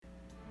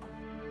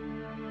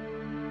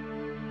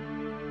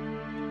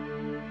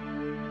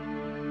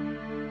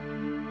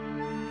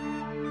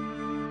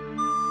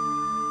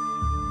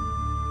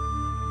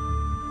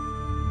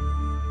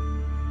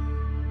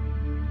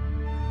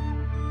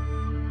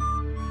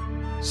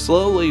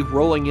Slowly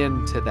rolling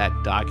into that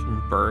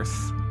docking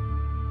berth,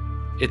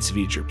 it's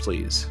Feature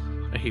Please,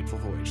 a Hateful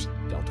Voyage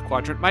Delta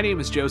Quadrant. My name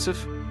is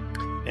Joseph.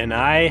 And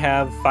I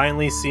have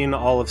finally seen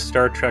all of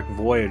Star Trek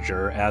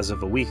Voyager as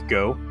of a week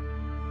ago.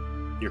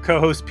 Your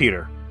co-host,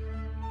 Peter.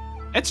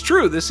 It's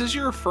true, this is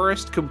your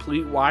first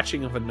complete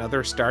watching of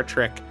another Star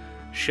Trek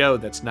show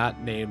that's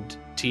not named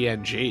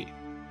TNG.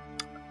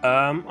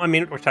 I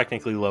mean, we're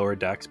technically Lower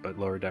Decks, but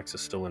Lower Decks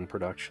is still in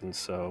production,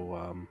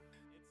 so...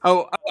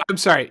 Oh, I'm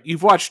sorry.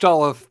 You've watched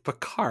all of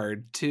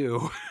Picard,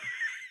 too.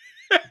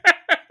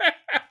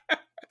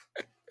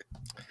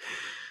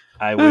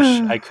 I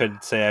wish I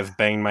could say I've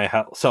banged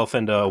myself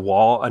into a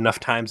wall enough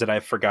times that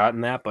I've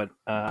forgotten that, but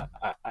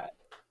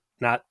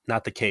not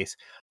the case.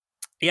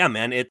 Yeah,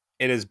 man, it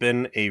has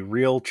been a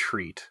real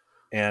treat,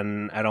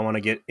 and I don't want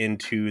to get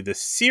into the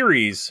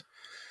series,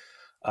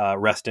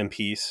 rest in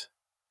peace,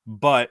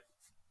 but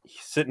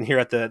sitting here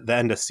at the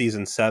end of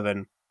season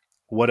 7,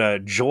 what a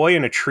joy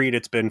and a treat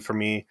it's been for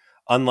me.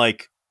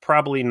 Unlike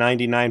probably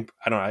 99,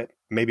 I don't know,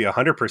 maybe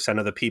 100%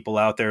 of the people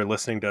out there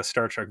listening to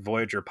Star Trek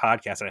Voyager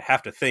podcast, I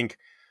have to think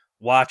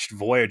watched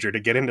Voyager to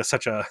get into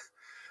such a...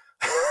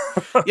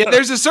 Yeah,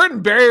 there's a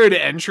certain barrier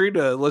to entry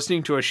to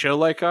listening to a show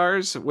like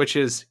ours, which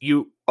is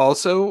you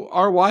also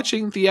are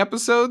watching the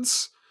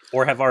episodes.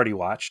 Or have already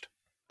watched.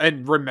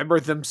 And remember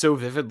them so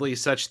vividly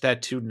such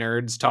that two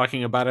nerds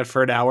talking about it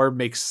for an hour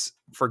makes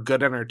for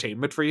good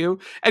entertainment for you.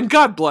 And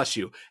God bless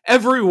you,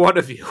 every one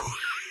of you.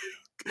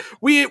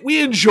 we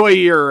enjoy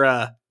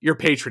your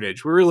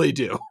patronage. We really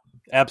do.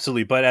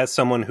 Absolutely. But as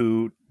someone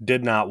who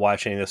did not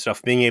watch any of this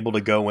stuff, being able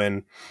to go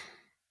in,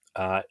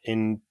 what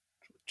did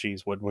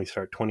we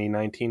start?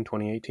 2019,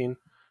 2018?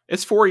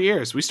 It's 4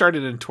 years. We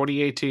started in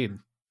 2018.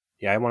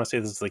 Yeah, I want to say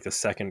this is like the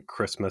second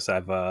Christmas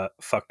I've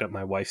fucked up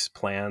my wife's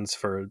plans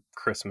for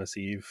Christmas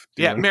Eve.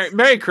 Yeah,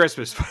 Merry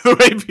Christmas, by the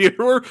way,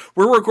 Peter.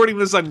 We're recording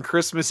this on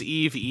Christmas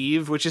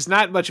Eve, which is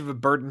not much of a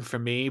burden for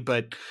me,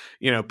 but,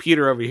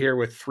 Peter over here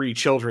with 3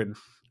 children,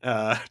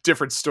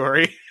 different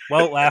story.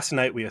 Well, last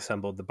night we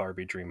assembled the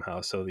Barbie Dream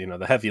House, so,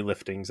 the heavy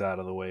lifting's out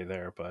of the way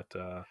there, but,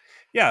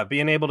 yeah,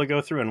 being able to go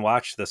through and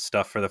watch this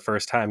stuff for the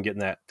first time,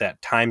 getting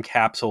that time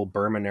capsule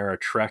Berman era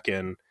Trek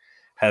in,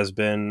 has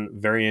been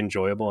very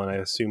enjoyable, and I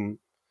assume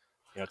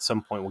at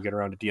some point we'll get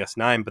around to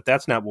DS9, but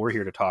that's not what we're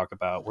here to talk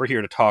about. We're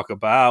here to talk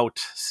about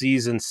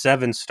Season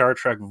 7 Star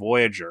Trek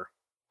Voyager.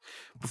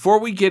 Before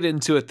we get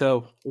into it,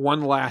 though,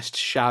 one last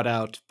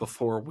shout-out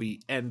before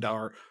we end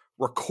our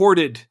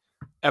recorded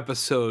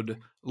episode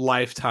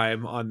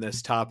lifetime on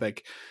this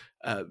topic.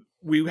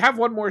 We have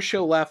one more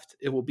show left.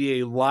 It will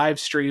be a live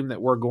stream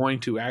that we're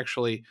going to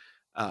actually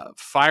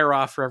fire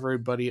off for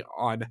everybody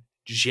on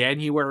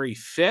January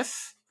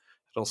 5th.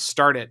 It'll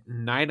start at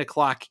 9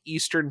 o'clock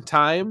Eastern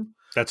time.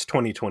 That's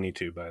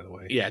 2022, by the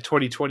way. Yeah,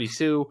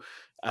 2022.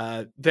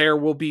 There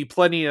will be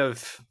plenty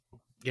of,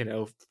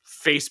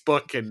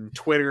 Facebook and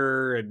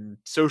Twitter and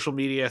social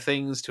media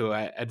things to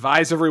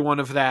advise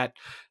everyone of that.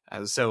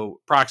 So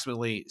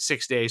approximately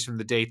 6 days from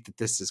the date that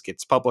this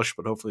gets published,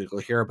 but hopefully you'll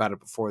hear about it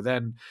before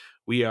then.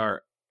 We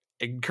are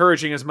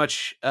encouraging as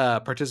much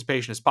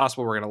participation as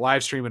possible. We're going to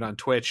live stream it on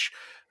Twitch.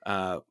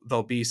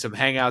 There'll be some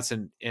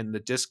hangouts in the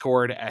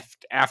Discord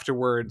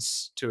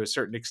afterwards to a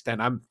certain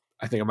extent.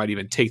 I think I might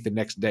even take the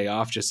next day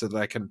off just so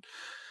that I can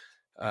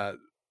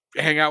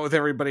hang out with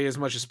everybody as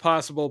much as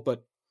possible.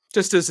 But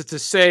just as to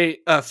say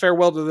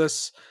farewell to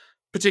this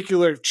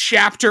particular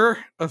chapter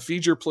of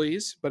Feature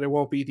Please, but it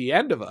won't be the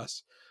end of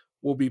us.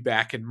 We'll be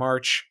back in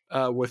March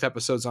with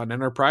episodes on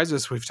Enterprise,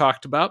 as we've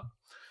talked about.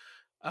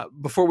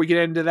 Before we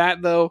get into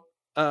that, though,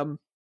 I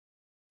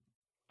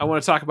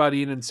want to talk about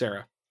Ian and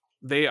Sarah.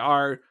 They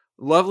are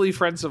lovely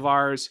friends of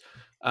ours.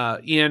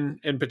 Ian,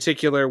 in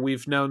particular,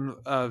 we've known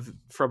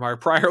from our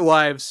prior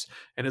lives,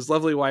 and his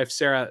lovely wife,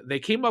 Sarah. They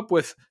came up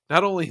with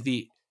not only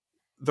the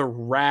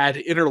rad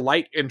Inner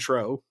Light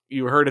intro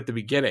you heard at the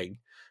beginning,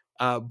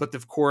 but,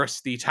 of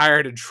course, the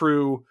Tired and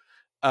True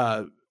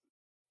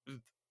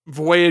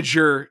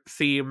Voyager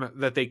theme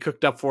that they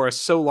cooked up for us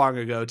so long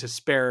ago to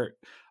spare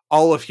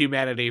all of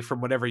humanity from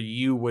whatever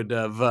you would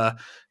have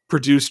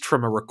produced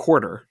from a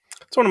recorder.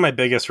 It's one of my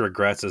biggest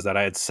regrets is that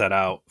I had set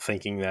out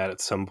thinking that at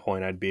some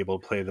point I'd be able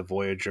to play the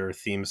Voyager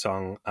theme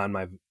song on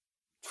my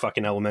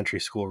fucking elementary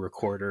school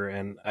recorder,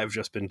 and I've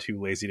just been too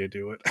lazy to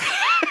do it.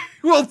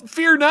 Well,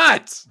 fear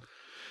not.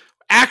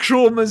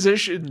 Actual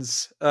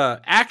musicians.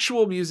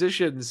 Actual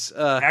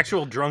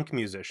drunk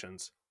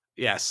musicians.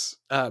 Yes.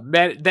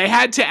 They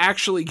had to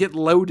actually get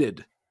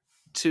loaded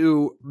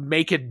to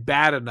make it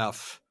bad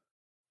enough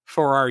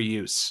for our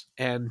use,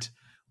 and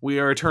we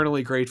are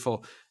eternally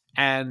grateful.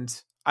 And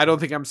I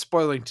don't think I'm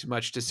spoiling too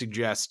much to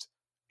suggest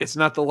it's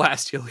not the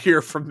last you'll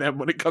hear from them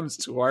when it comes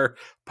to our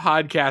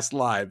podcast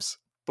lives,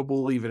 but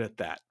we'll leave it at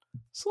that.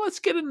 So let's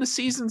get into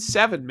season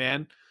 7,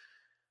 man.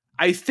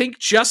 I think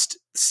just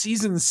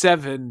season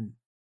 7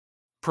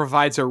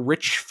 provides a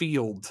rich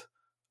field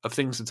of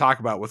things to talk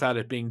about without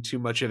it being too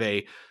much of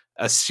a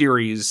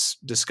series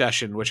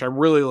discussion, which I'm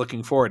really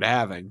looking forward to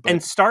having.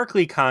 And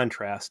starkly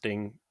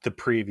contrasting the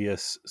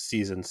previous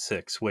season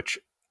 6, which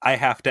I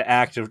have to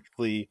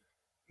actively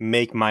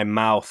make my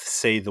mouth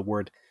say the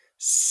word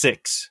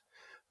 6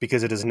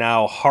 because it is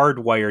now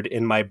hardwired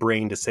in my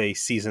brain to say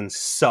season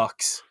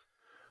sucks,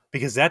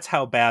 because that's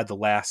how bad the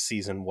last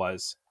season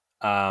was.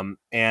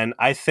 And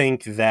I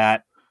think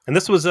that, and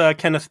this was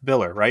Kenneth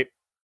Biller, right?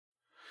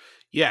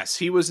 Yes,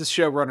 he was the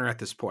showrunner at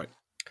this point.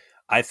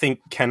 I think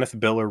Kenneth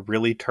Biller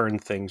really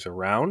turned things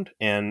around.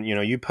 And,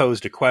 you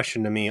posed a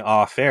question to me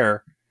off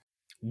air.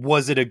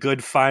 Was it a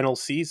good final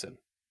season?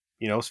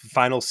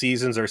 Final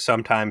seasons are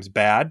sometimes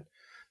bad.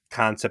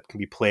 Concept can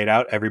be played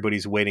out.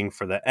 Everybody's waiting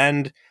for the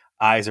end.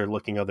 Eyes are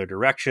looking other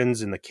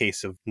directions. In the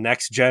case of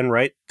Next Gen,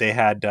 right? They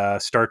had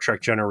Star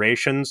Trek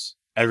Generations.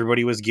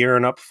 Everybody was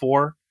gearing up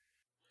for.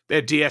 They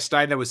had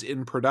DS9 that was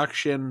in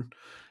production.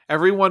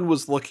 Everyone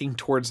was looking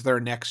towards their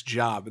next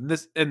job.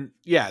 This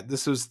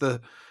was the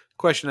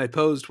question I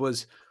posed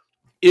was,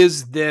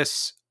 is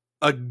this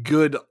a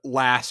good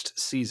last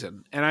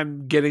season? And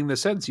I'm getting the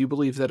sense you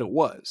believe that it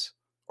was,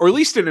 or at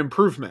least an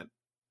improvement.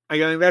 I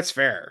think that's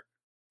fair.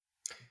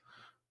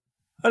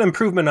 An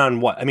improvement on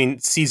what? I mean,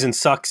 season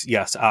sucks.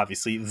 Yes,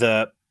 obviously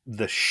the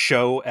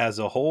show as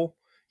a whole.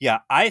 Yeah,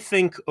 I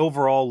think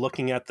overall,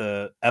 looking at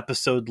the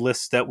episode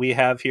list that we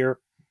have here,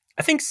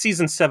 I think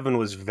season 7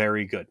 was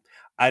very good.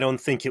 I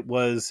don't think it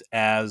was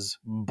as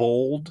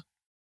bold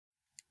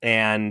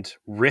and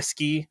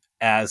risky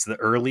as the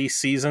early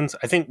seasons.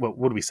 I think, what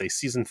would we say,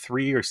 season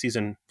 3 or was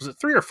it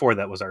 3 or 4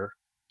 that was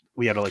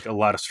we had a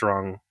lot of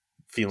strong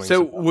feelings.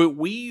 So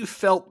we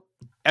felt,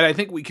 and I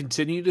think we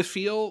continue to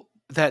feel,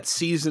 that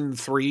season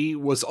 3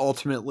 was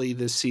ultimately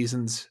this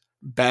season's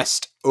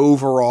best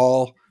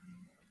overall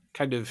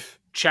kind of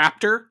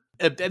chapter.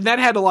 And that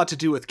had a lot to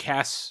do with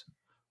Cass.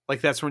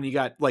 Like, that's when you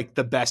got like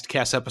the best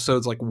Cass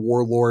episodes, like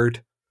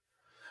Warlord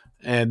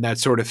and that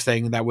sort of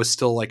thing. That was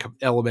still like an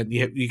element.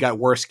 You got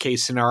worst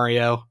case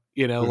scenario,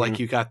 like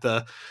you got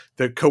the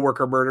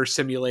coworker murder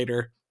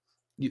simulator.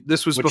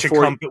 This was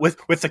before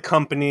with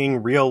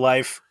accompanying real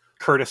life,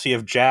 courtesy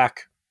of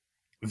Jack,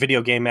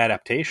 video game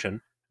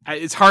adaptation.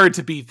 It's hard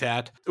to beat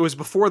that. It was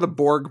before the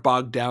Borg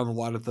bogged down a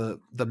lot of the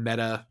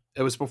meta.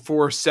 It was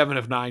before 7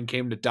 of 9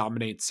 came to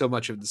dominate so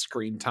much of the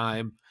screen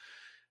time.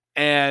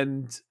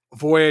 And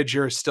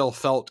Voyager still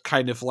felt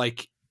kind of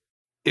like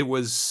it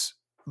was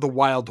the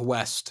Wild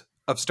West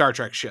of Star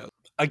Trek shows.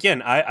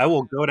 Again, I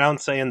will go down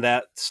saying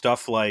that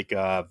stuff like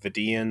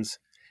Vidians,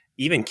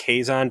 even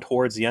Kazon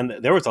towards the end,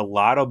 there was a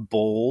lot of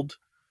bold,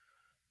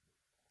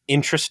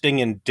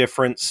 interesting and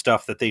different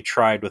stuff that they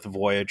tried with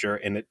Voyager,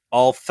 and it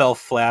all fell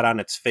flat on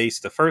its face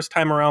the first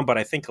time around. But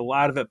I think a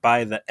lot of it,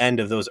 by the end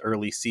of those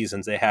early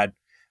seasons, they had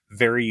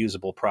very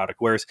usable product.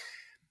 Whereas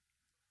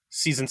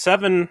season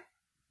 7,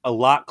 a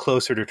lot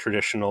closer to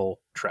traditional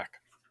Trek.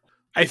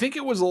 I think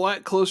it was a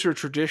lot closer to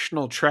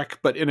traditional Trek,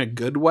 but in a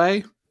good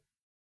way.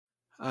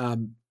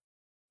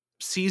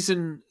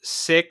 Season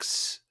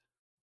 6,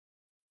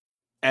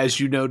 as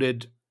you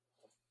noted,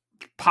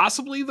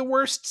 possibly the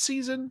worst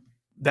season.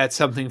 That's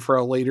something for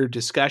a later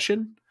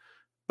discussion.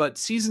 But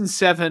season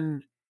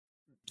 7,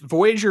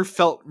 Voyager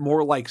felt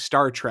more like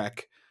Star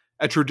Trek,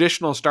 a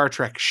traditional Star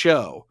Trek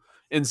show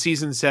in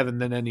season 7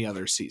 than any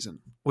other season,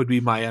 would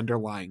be my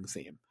underlying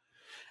theme.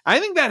 I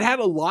think that had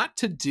a lot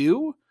to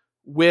do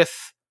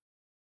with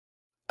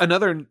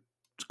another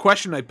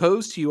question I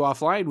posed to you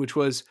offline, which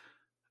was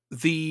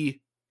the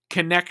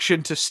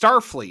connection to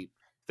Starfleet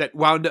that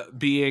wound up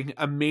being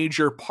a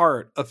major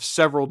part of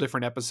several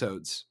different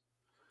episodes.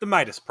 The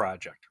Midas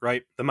Project,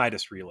 right? The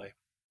Midas Relay.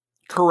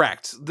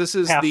 Correct. This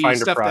is Pathfinder the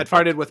stuff project that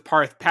started with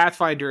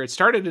Pathfinder. It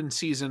started in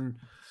season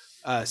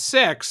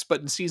 6, but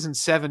in season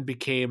 7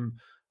 became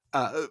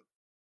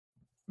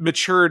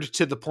matured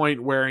to the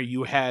point where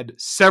you had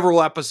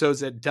several episodes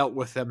that dealt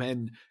with them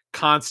and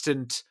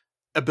constant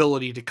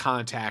ability to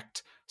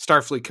contact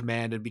Starfleet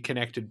Command and be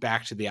connected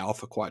back to the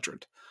Alpha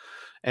Quadrant.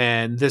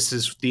 And this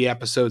is the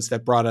episodes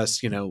that brought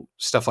us,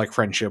 stuff like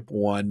Friendship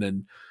 1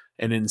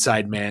 and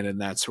Inside Man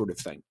and that sort of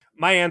thing.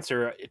 My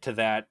answer to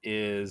that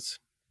is,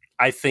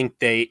 I think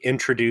they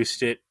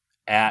introduced it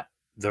at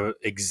the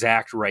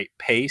exact right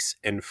pace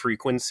and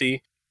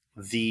frequency.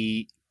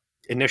 The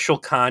initial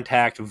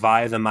contact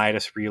via the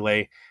Midas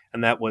Relay,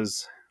 and that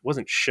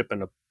wasn't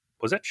shipping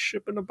was that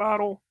shipping a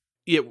bottle?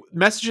 Yeah,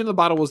 Message in the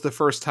Bottle was the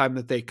first time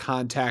that they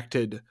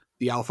contacted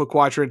the Alpha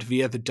Quadrant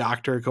via the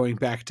Doctor going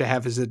back to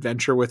have his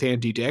adventure with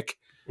Andy Dick.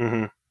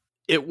 Mm-hmm.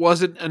 It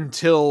wasn't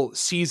until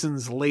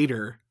seasons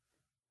later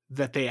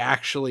that they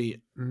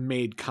actually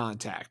made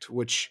contact,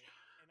 which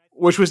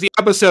was the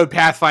episode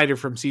Pathfinder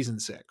from season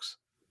 6.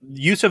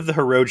 Use of the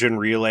Hirogen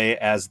Relay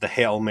as the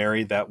Hail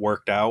Mary that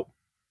worked out,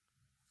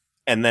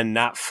 and then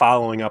not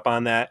following up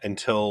on that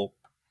until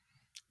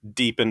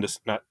deep into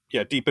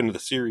the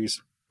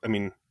series. I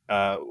mean,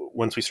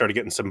 once we started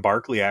getting some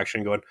Barclay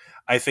action going,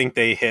 I think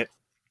they hit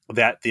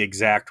that the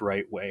exact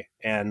right way,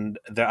 and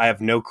I have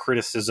no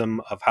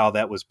criticism of how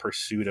that was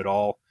pursued at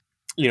all.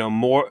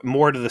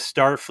 More to the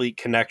Starfleet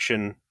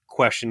connection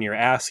question you're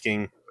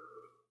asking,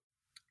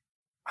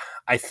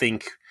 I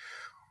think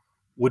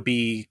would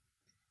be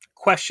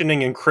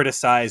questioning and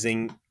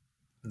criticizing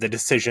the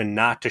decision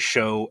not to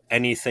show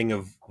anything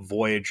of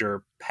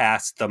Voyager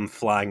past them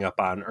flying up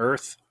on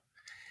Earth,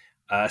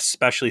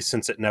 especially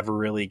since it never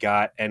really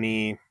got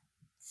any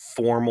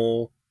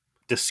formal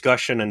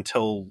discussion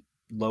until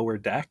Lower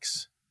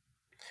Decks.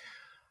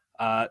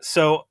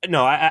 So,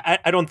 no, I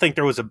don't think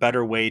there was a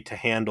better way to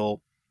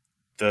handle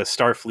the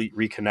Starfleet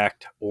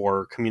reconnect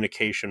or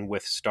communication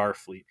with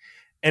Starfleet.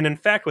 And in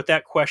fact, what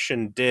that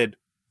question did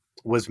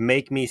was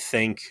make me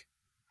think,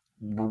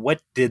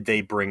 what did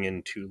they bring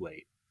in too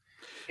late?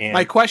 And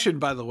my question,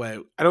 by the way,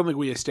 I don't think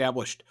we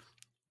established.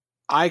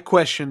 I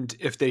questioned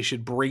if they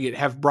should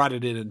have brought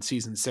it in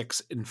season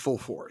 6 in full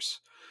force.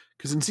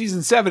 Because in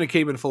season 7, it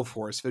came in full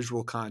force,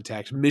 visual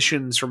contact,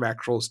 missions from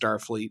actual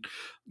Starfleet.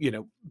 You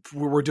know,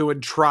 we're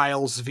doing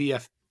trials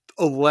via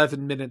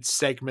 11-minute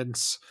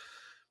segments,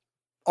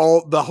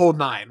 all the whole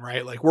 9,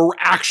 right? Like, we're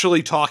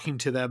actually talking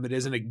to them. It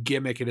isn't a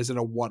gimmick. It isn't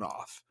a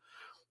one-off.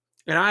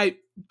 And I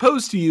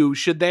pose to you,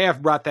 should they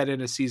have brought that in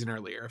a season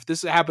earlier? If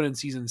this happened in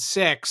season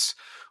 6,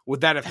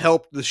 would that have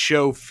helped the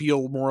show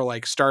feel more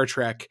like Star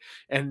Trek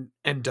and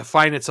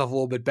define itself a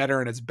little bit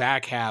better in its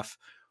back half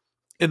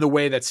in the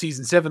way that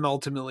season 7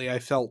 ultimately I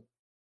felt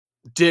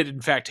did in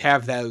fact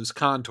have those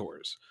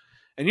contours?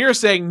 And you're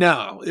saying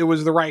no, it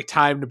was the right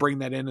time to bring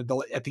that in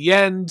at the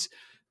end,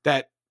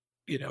 that,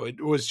 you know,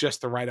 it was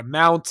just the right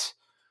amount.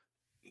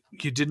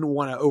 You didn't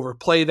want to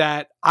overplay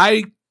that.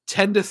 I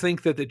tend to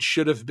think that it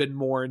should have been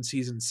more in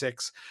season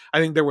 6. I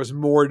think there was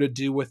more to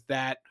do with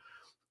that.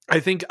 I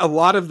think a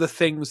lot of the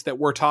things that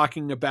we're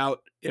talking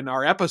about in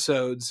our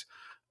episodes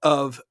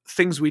of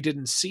things we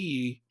didn't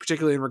see,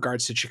 particularly in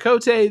regards to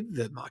Chakotay,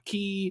 the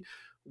Maquis,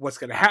 what's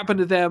going to happen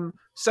to them,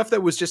 stuff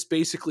that was just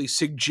basically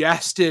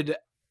suggested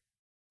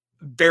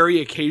very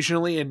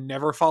occasionally and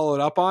never followed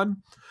up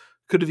on,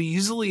 could have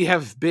easily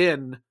have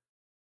been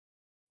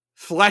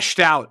fleshed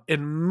out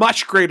in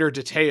much greater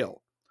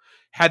detail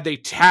had they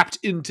tapped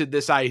into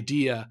this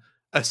idea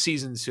a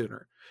season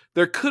sooner.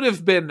 There could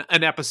have been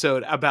an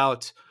episode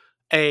about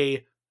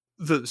the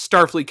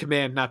Starfleet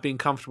command not being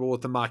comfortable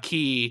with the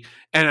Maquis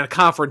and a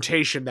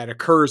confrontation that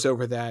occurs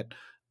over that,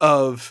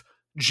 of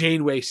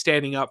Janeway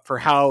standing up for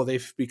how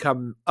they've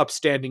become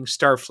upstanding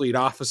Starfleet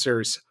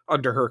officers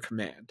under her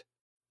command.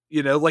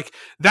 You know, like,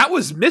 that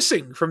was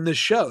missing from this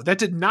show. That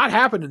did not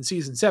happen in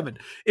season 7.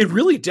 It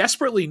really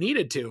desperately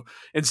needed to.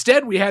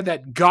 Instead, we had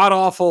that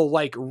god-awful,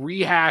 like,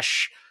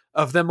 rehash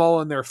of them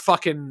all in their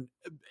fucking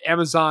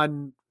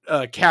Amazon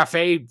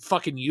cafe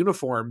fucking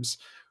uniforms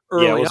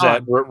early on.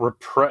 That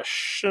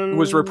repression? It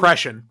was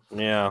repression.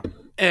 Yeah.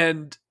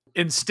 And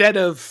instead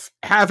of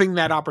having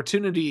that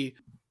opportunity,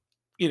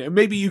 you know,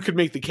 maybe you could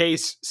make the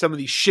case some of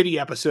these shitty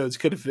episodes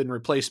could have been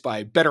replaced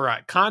by better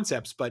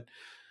concepts, but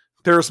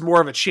there's more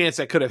of a chance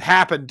that could have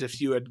happened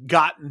if you had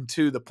gotten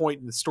to the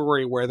point in the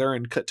story where they're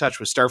in touch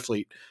with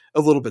Starfleet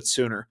a little bit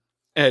sooner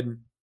and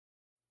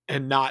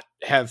not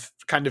have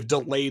kind of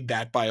delayed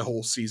that by a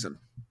whole season.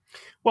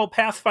 Well,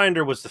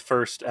 Pathfinder was the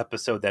first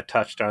episode that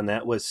touched on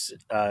that, was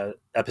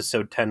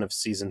episode 10 of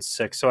season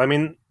 6. So, I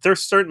mean, there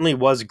certainly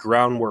was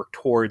groundwork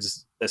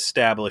towards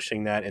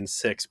establishing that in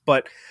 6.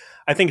 But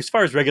I think as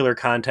far as regular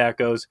contact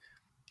goes,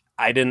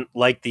 I didn't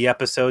like the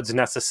episodes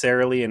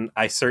necessarily, and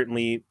I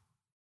certainly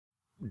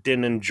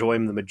didn't enjoy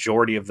the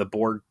majority of the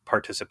Borg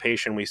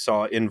participation we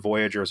saw in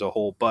Voyager as a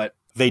whole, but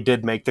they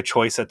did make the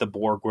choice that the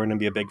Borg were going to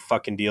be a big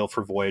fucking deal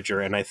for Voyager,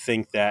 and I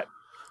think that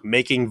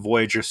making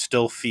Voyager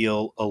still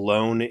feel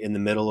alone in the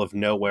middle of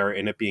nowhere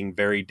and it being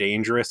very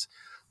dangerous,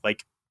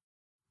 like,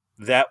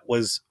 that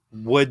was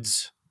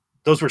woods,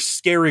 those were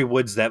scary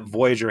woods that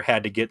Voyager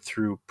had to get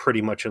through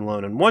pretty much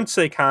alone. And once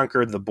they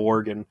conquered the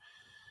Borg and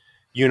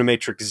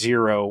Unimatrix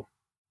Zero,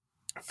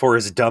 for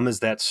as dumb as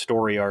that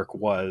story arc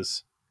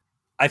was,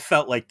 I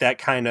felt like that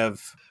kind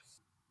of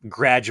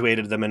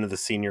graduated them into the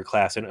senior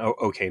class, and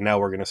okay, now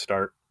we're going to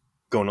start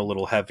going a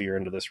little heavier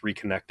into this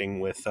reconnecting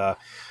with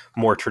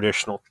more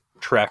traditional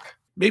Trek.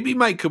 Maybe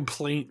my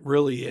complaint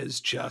really is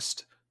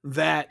just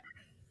that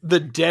the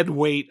dead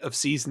weight of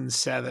season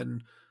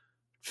 7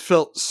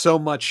 felt so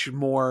much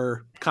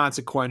more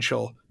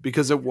consequential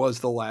because it was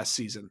the last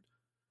season.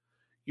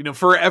 You know,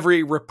 for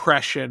every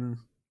repression,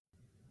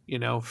 you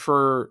know,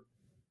 for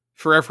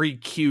every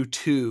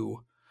Q2,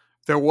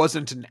 there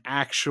wasn't an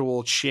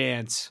actual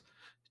chance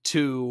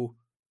to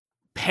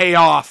pay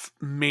off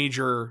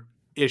major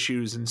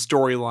issues and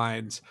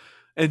storylines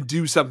and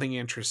do something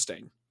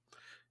interesting.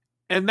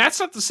 And that's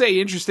not to say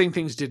interesting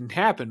things didn't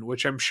happen,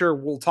 which I'm sure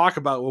we'll talk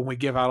about when we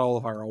give out all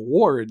of our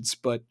awards,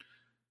 but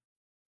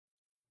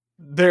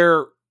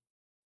there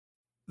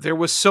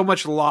was so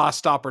much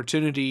lost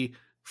opportunity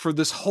for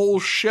this whole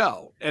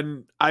show.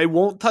 And I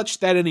won't touch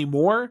that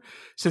anymore,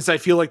 since I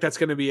feel like that's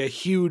going to be a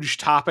huge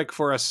topic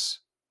for us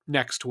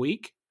next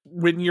week.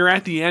 When you're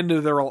at the end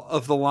of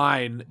the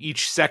line,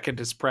 each second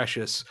is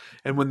precious,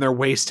 and when they're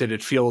wasted,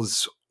 it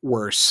feels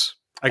worse,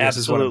 I guess.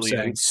 Absolutely. Is what I'm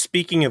saying. And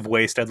speaking of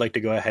waste, I'd like to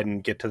go ahead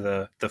and get to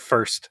the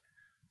first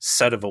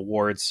set of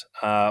awards.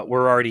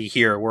 We're already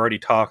here. We're already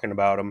talking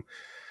about them.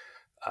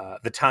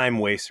 The time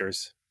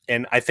wasters.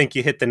 And I think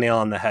you hit the nail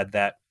on the head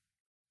that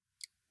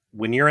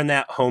when you're in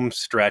that home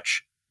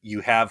stretch,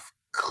 you have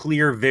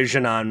clear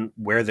vision on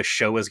where the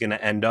show is going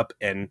to end up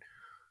and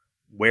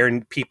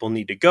where people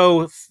need to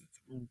go,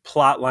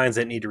 plot lines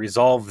that need to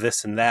resolve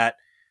this and that.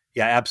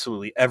 Yeah,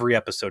 absolutely. Every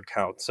episode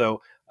counts.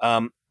 So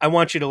I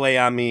want you to lay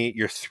on me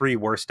your 3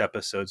 worst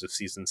episodes of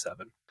season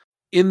 7.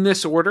 In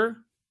this order,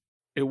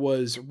 it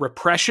was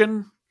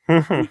Repression,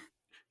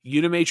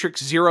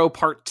 Unimatrix Zero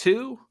Part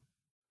 2,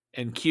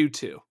 and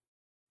Q2.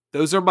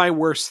 Those are my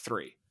worst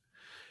 3.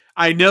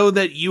 I know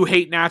that you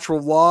hate Natural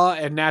Law,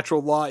 and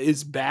Natural Law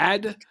is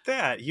bad. Look at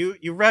that.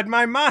 You read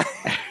my mind.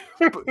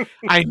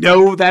 I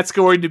know that's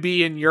going to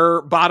be in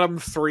your bottom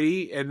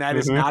 3, and that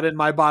is not in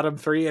my bottom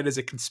 3, and is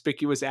a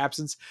conspicuous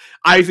absence.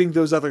 I think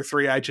those other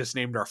 3 I just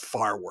named are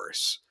far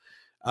worse.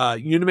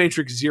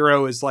 Unimatrix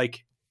Zero is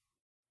like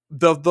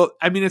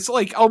it's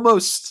like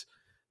almost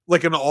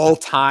like an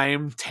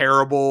all-time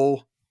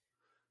terrible.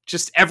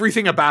 Just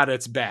everything about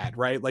it's bad,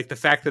 right? Like the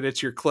fact that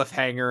it's your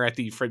cliffhanger at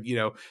the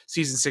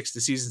season 6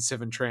 to season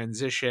 7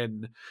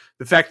 transition,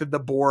 the fact that the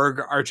Borg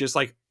are just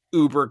like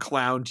uber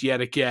clowned yet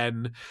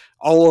again,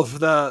 all of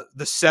the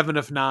 7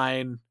 of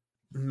 9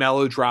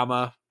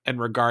 melodrama in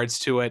regards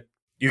to it.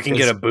 You can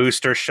get a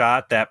booster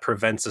shot that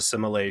prevents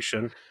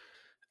assimilation.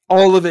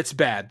 All of it's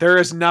bad. There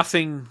is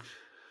nothing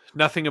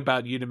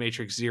about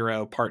Unimatrix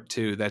Zero Part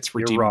 2 that's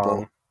redeemable. You're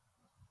wrong.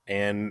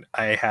 And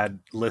I had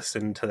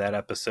listened to that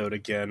episode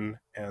again,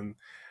 and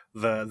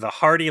the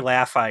hearty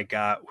laugh I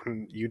got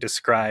when you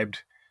described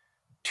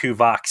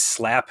Tuvok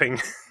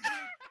slapping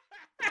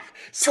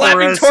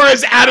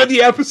Torres out of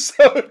the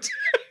episode.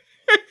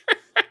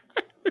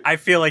 I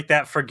feel like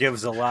that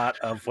forgives a lot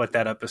of what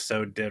that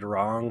episode did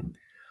wrong.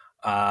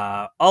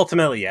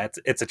 Ultimately, yeah,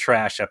 it's a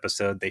trash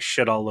episode. They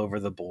shit all over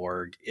the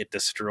Borg. It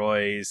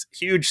destroys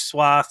huge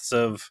swaths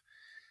of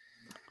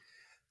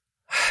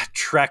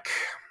Trek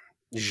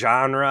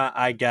genre,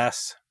 I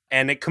guess,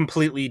 and it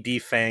completely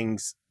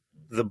defangs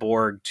the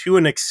Borg to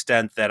an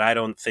extent that I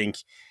don't think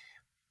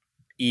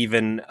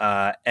even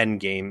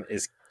Endgame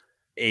is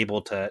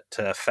able to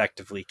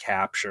effectively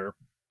capture.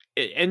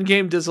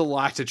 Endgame does a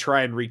lot to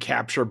try and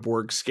recapture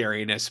Borg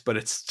scariness, but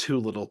it's too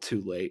little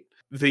too late.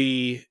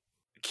 The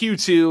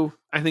Q2,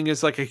 I think,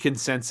 is like a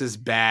consensus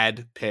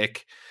bad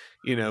pick.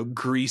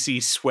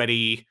 Greasy,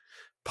 sweaty,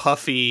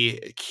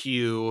 puffy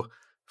Q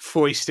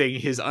foisting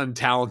his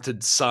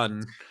untalented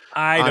son.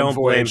 I don't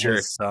blame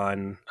his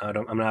son.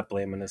 I'm not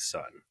blaming his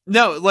son.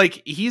 No,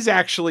 like he's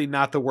actually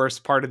not the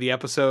worst part of the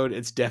episode.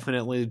 It's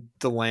definitely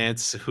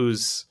Delance,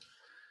 who's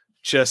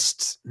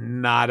just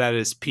not at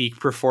his peak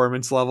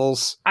performance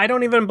levels. I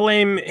don't even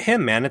blame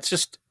him, man.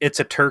 It's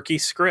a turkey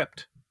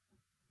script.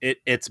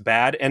 It's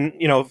bad. And,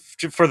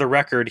 for the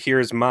record,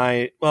 here's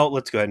my, well,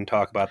 let's go ahead and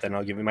talk about that and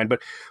I'll give you mine.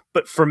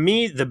 But for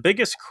me, the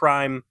biggest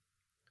crime,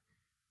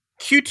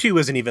 Q2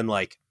 isn't even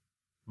like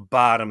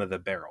bottom of the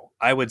barrel.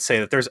 I would say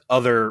that there's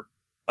other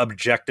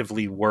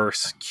objectively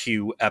worse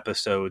Q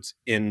episodes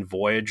in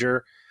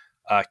Voyager.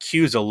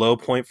 Q is a low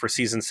point for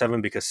season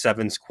 7 because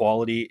 7's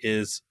quality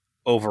is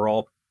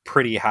overall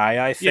pretty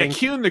high, I think. Yeah,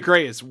 Q in the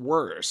Gray is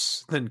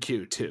worse than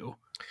Q2.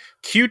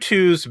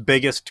 Q2's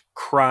biggest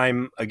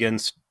crime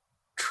against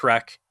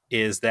Trek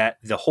is that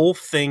the whole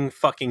thing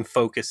fucking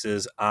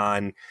focuses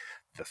on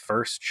the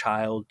first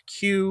child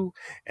Q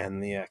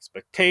and the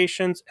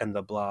expectations and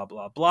the blah,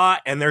 blah, blah.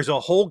 And there's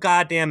a whole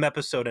goddamn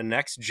episode of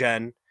Next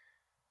Gen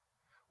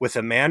with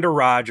Amanda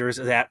Rogers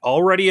that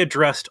already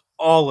addressed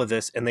all of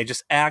this. And they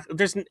just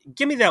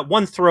give me that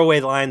one throwaway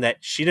line that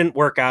she didn't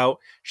work out.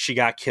 She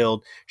got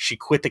killed. She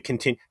quit to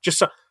continue.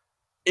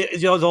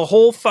 The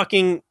whole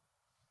fucking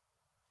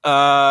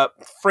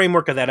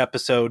framework of that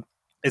episode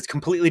is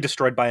completely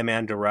destroyed by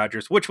Amanda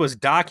Rogers, which was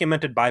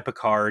documented by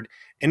Picard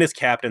in his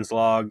captain's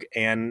log,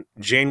 and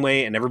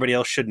Janeway and everybody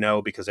else should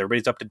know because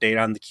everybody's up to date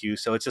on the Q.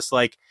 So it's just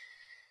like,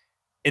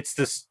 it's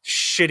this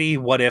shitty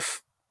what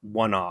if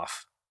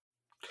one-off.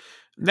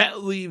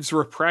 That leaves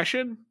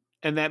Repression,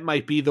 and that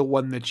might be the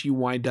one that you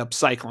wind up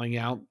cycling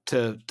out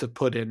to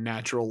put in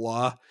Natural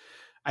Law.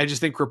 I just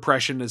think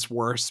Repression is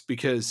worse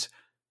because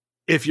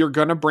if you're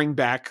going to bring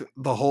back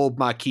the whole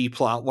Maquis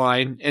plot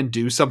line and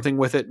do something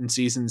with it in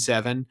season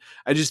 7,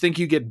 I just think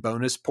you get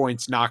bonus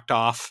points knocked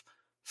off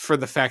for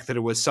the fact that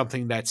it was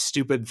something that's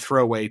stupid,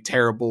 throwaway,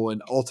 terrible,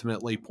 and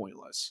ultimately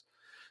pointless.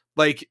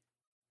 Like,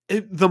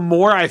 the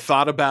more I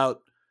thought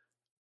about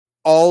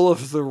all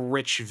of the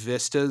rich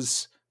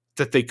vistas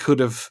that they could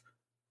have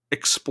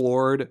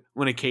explored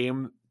when it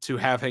came to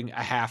having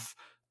a half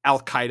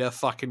Al-Qaeda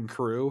fucking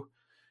crew,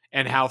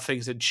 and how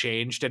things had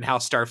changed and how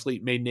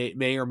Starfleet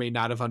may or may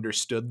not have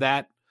understood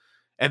that,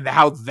 and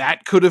how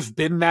that could have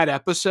been that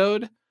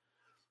episode,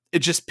 it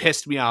just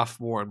pissed me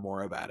off more and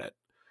more about it.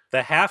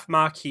 The half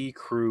Maquis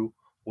crew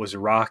was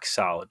rock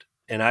solid.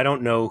 And I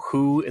don't know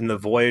who in the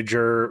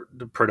Voyager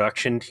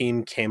production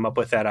team came up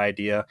with that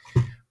idea,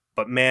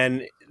 but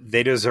man,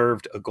 they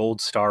deserved a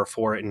gold star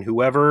for it. And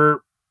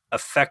whoever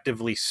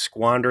effectively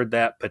squandered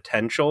that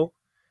potential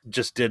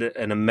just did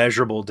an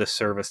immeasurable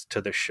disservice to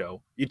the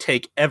show. You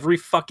take every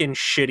fucking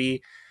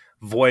shitty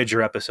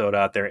Voyager episode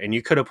out there and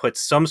you could have put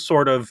some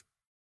sort of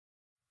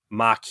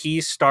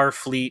Maquis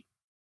Starfleet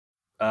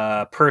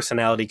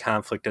personality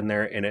conflict in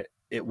there, and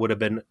it would have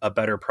been a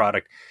better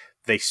product.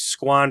 They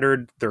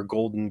squandered their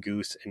golden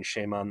goose, and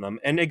shame on them.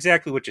 And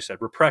exactly what you said,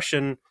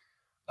 Repression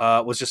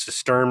was just a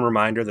stern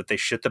reminder that they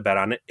shit the bed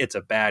on it. It's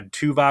a bad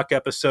Tuvok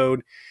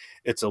episode.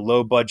 It's a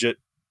low budget,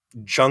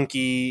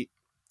 junky,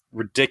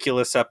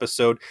 ridiculous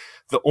episode.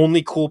 The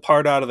only cool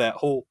part out of that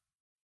whole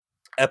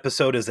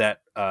episode is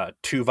that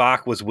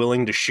Tuvok was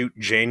willing to shoot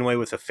Janeway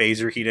with a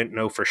phaser he didn't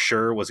know for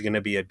sure was going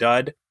to be a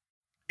dud,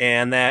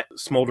 and that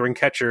Smoldering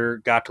Catcher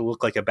got to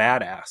look like a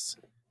badass.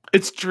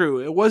 It's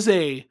true. It was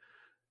a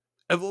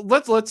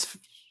let's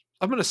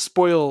I'm going to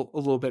spoil a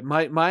little bit.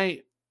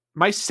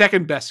 My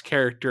second best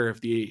character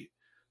of the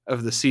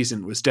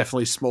season was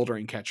definitely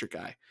Smoldering Catcher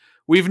guy.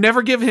 We've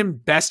never given him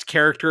best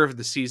character of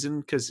the season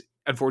because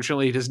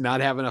unfortunately he does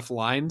not have enough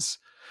lines.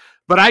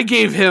 But I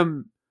gave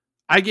him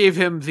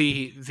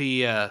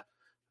the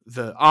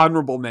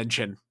honorable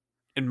mention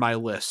in my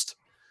list.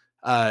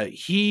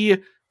 He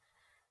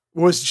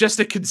was just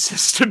a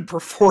consistent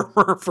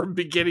performer from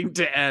beginning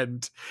to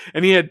end,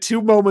 and he had 2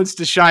 moments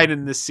to shine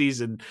in this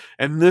season,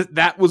 and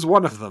that was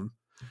one of them.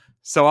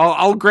 So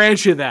I'll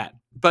grant you that.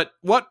 But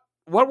what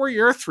were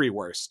your 3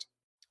 worst?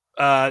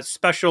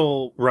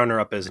 Special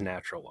runner-up is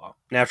Natural Law.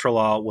 Natural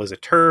Law was a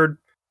turd.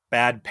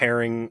 Bad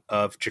pairing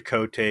of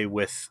Chakotay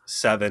with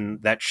Seven.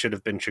 That should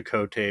have been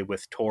Chakotay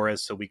with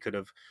Torres, so we could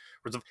have...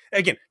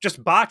 Again,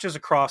 just botches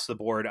across the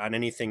board on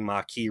anything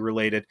Maquis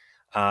related.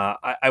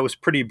 I was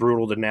pretty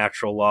brutal to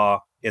Natural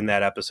Law in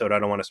that episode. I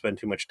don't want to spend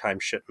too much time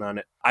shitting on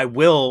it. I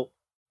will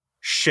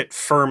shit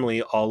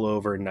firmly all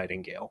over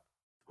Nightingale.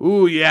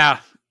 Ooh, yeah.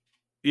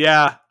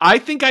 Yeah, I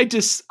think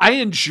I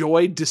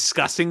enjoyed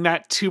discussing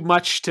that too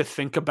much to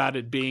think about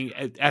it being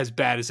as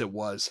bad as it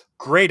was.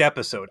 Great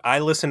episode. I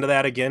listened to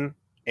that again,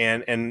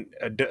 and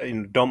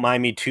don't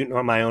mind me tooting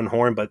on my own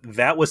horn, but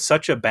that was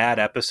such a bad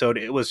episode.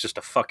 It was just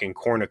a fucking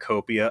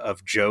cornucopia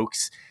of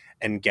jokes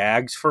and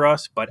gags for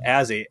us, but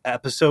as a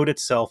episode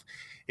itself,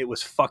 it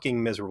was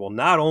fucking miserable.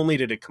 Not only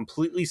did it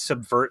completely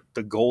subvert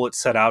the goal it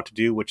set out to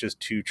do, which is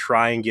to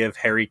try and give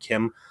Harry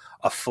Kim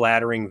a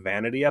flattering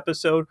vanity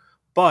episode,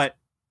 but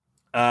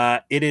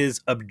it is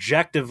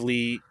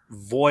objectively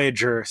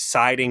Voyager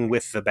siding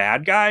with the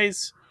bad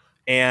guys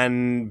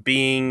and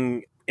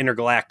being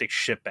intergalactic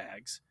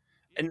shitbags.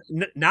 And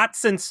not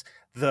since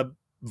the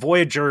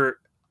Voyager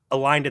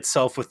aligned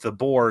itself with the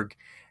Borg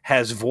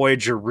has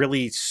Voyager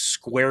really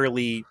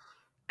squarely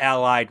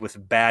allied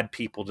with bad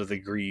people to the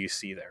degree you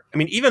see there. I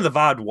mean, even the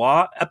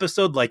Vaudois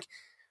episode, like,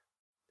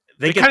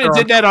 they kind of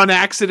did that on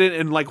accident,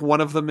 and like one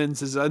of them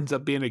ends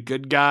up being a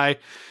good guy.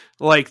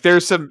 Like,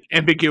 there's some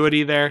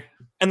ambiguity there.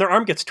 And their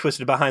arm gets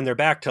twisted behind their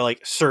back to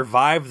like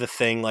survive the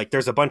thing. Like,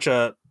 there's a bunch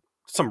of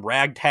some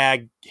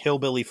ragtag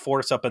hillbilly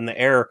force up in the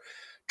air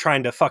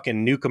trying to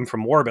fucking nuke them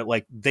from orbit.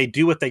 Like, they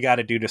do what they got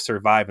to do to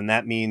survive, and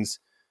that means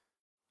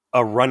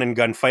a run and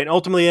gun fight, and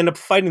ultimately end up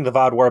fighting the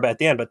Vaudois at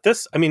the end. But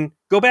this, I mean,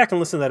 go back and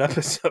listen to that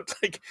episode.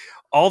 Like,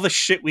 all the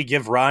shit we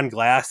give Ron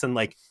Glass, and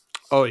like,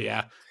 oh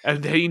yeah,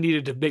 and he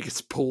needed to make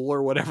his pool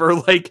or whatever.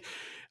 Like,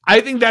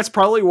 I think that's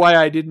probably why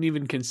I didn't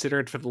even consider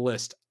it for the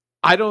list.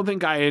 I don't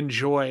think I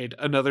enjoyed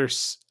another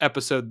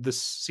episode this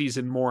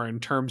season more in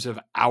terms of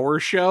our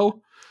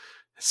show.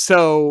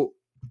 So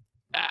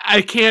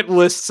I can't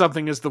list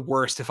something as the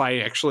worst if I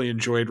actually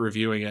enjoyed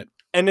reviewing it.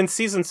 And in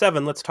season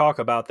 7, let's talk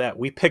about that.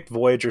 We picked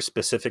Voyager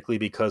specifically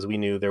because we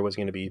knew there was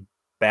going to be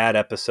bad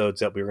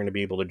episodes that we were going to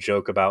be able to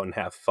joke about and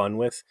have fun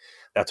with.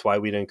 That's why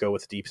we didn't go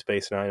with Deep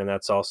Space Nine. And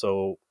that's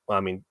also,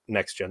 I mean,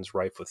 Next Gen's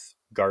rife with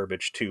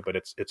garbage too, but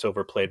it's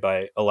overplayed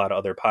by a lot of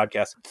other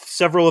podcasts.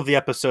 Several of the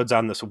episodes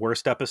on this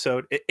worst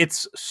episode,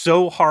 it's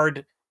so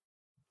hard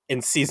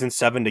in season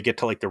 7 to get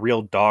to like the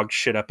real dog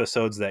shit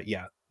episodes that,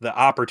 yeah, the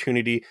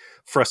opportunity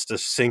for us to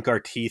sink our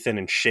teeth in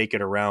and shake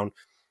it around,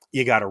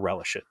 you got to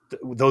relish it.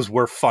 Those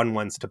were fun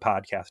ones to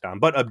podcast on,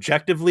 but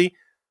objectively,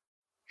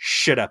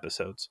 shit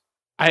episodes.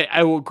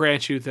 I will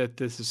grant you that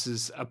this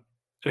is an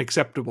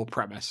acceptable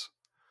premise.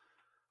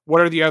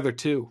 What are the other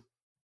 2?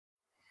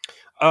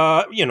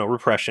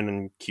 Repression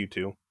and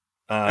Q2.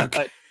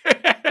 Okay.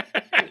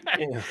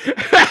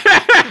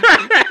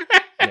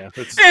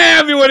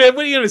 I mean, what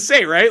are you going to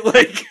say, right?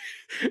 Like,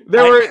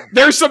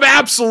 there's some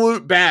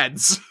absolute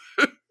bads.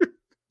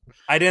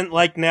 I didn't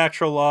like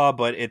Natural Law,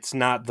 but it's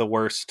not the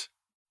worst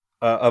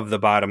of the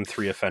bottom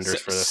 3 offenders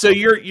for this. So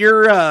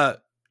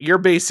you're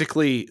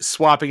basically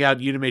swapping out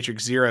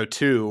Unimatrix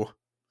 02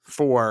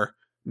 for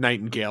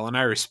Nightingale, and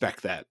I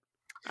respect that.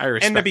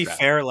 And to be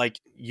fair, like,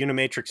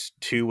 Unimatrix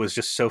 2 was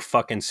just so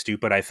fucking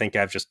stupid. I think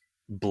I've just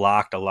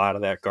blocked a lot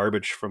of that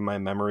garbage from my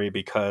memory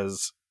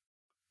because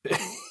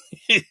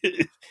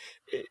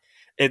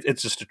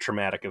it's just a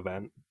traumatic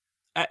event.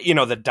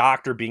 The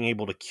Doctor being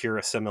able to cure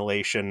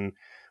assimilation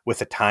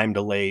with a time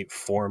delay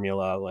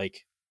formula,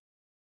 like,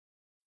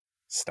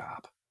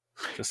 stop.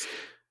 Just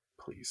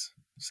please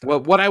stop.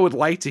 Well, what I would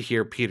like to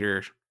hear,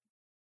 Peter,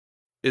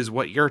 is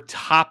what your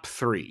top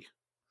 3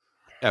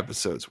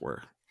 episodes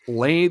were.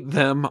 Lay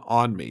them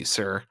on me,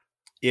 sir.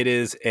 It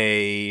is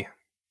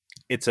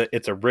it's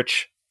a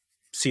rich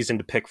season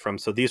to pick from,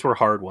 so these were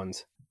hard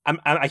ones.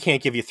 I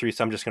can't give you three,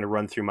 so I'm just going to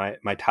run through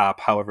my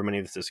top, however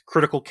many this is.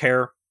 Critical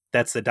Care,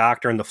 that's the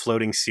doctor in the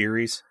floating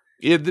series.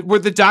 Yeah, where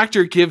the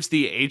doctor gives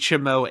the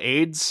HMO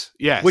AIDS.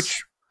 Yes.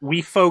 Which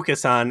we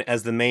focus on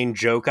as the main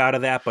joke out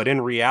of that, but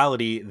in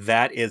reality,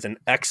 that is an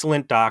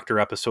excellent doctor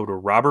episode where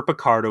Robert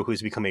Picardo,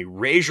 who's become a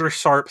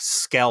razor-sharp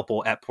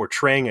scalpel at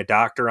portraying a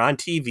doctor on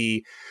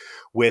TV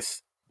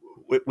with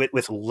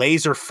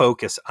laser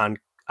focus on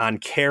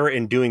care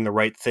and doing the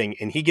right thing,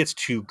 and he gets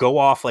to go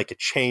off like a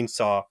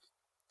chainsaw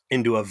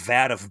into a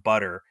vat of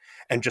butter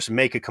and just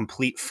make a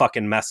complete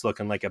fucking mess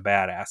looking like a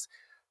badass.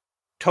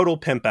 Total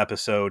pimp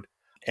episode,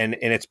 and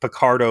it's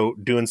Picardo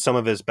doing some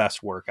of his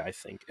best work, I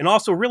think. And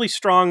also really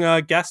strong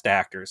guest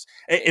actors.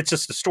 It's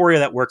just a story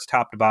that works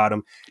top to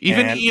bottom.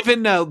 Even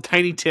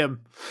Tiny Tim.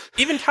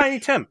 Even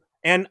Tiny Tim.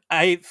 And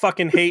I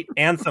fucking hate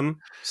Anthem.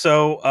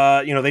 So,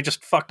 they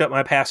just fucked up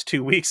my past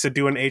 2 weeks of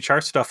doing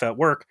HR stuff at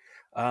work.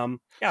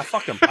 Yeah,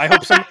 fuck them.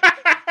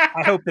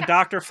 I hope the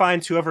doctor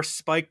finds whoever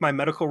spiked my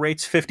medical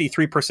rates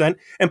 53%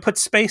 and put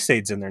space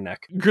aids in their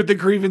neck. The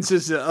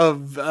grievances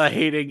of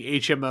hating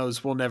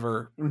HMOs will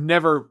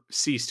never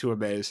cease to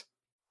amaze.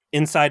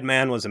 Inside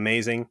Man was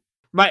amazing.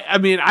 I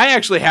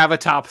actually have a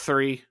top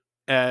three,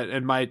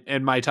 and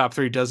my top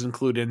three does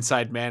include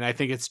Inside Man. I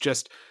think it's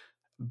just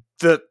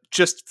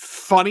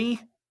funny.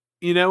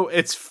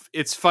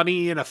 It's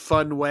funny in a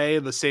fun way,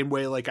 the same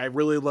way like I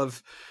really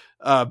love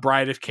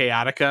Bride of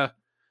Chaotica.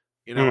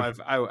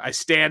 I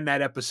stand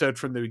that episode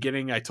from the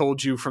beginning. I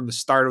told you from the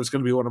start it was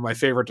going to be one of my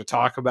favorite to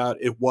talk about.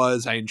 It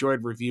was. I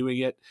enjoyed reviewing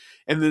it.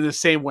 And then the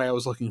same way I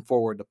was looking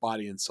forward to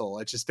Body and Soul.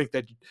 I just think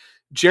that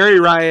Jerry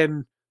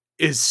Ryan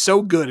is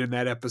so good in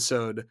that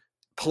episode,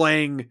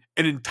 playing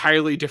an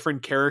entirely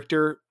different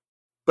character,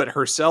 but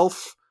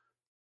herself,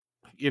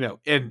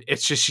 and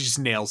it's just, she just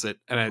nails it.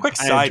 And quick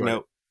side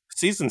note,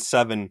 season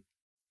 7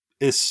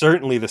 is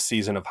certainly the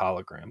season of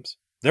holograms.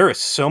 There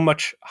is so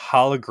much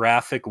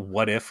holographic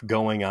what if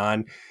going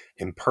on.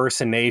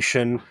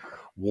 Impersonation,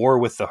 war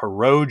with the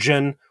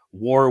Hirogen,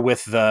 war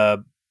with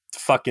the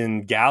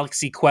fucking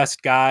Galaxy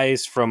Quest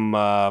guys from,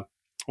 what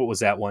was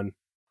that one?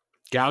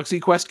 Galaxy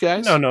Quest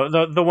guys?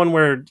 No, the one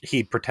where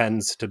he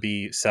pretends to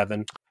be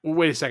Seven.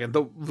 Wait a second.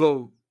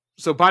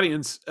 So Body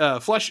and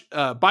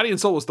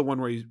Soul was the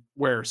one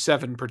where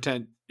Seven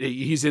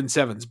he's in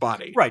Seven's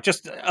body. Right,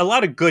 just a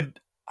lot of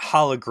good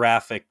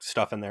holographic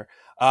stuff in there.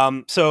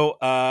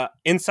 So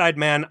Inside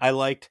Man, I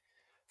liked.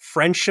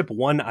 Friendship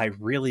 1, I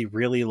really,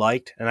 really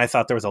liked. And I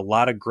thought there was a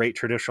lot of great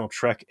traditional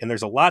Trek. And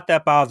there's a lot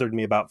that bothered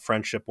me about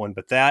Friendship 1,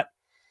 but that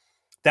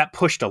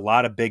pushed a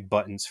lot of big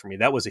buttons for me.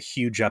 That was a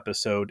huge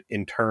episode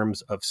in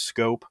terms of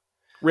scope.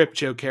 Rip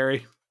Joe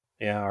Carey.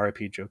 Yeah,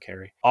 R.I.P. Joe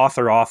Carey.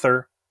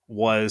 Author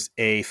was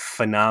a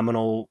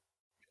phenomenal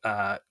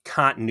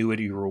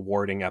continuity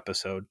rewarding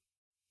episode.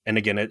 And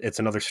again, it's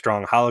another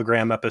strong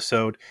hologram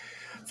episode.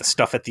 The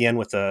stuff at the end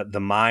with the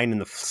mine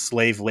and the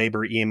slave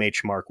labor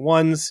EMH Mark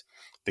 1s,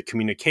 the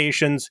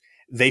communications,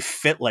 they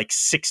fit like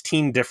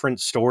 16 different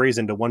stories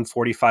into one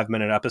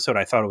 45-minute episode.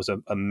 I thought it was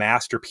a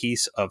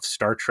masterpiece of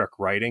Star Trek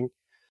writing.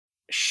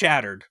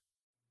 Shattered.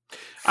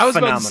 I was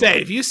about to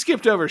say, if you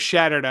skipped over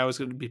Shattered, I was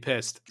going to be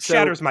pissed.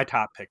 Shatter's my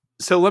top pick.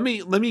 So let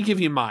me give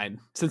you mine,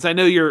 since I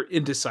know you're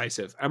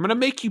indecisive. I'm going to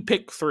make you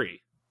pick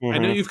 3. Mm-hmm. I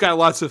know you've got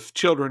lots of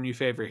children you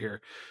favor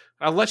here.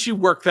 I'll let you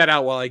work that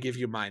out while I give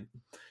you mine.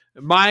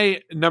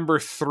 My number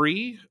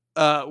 3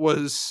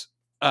 was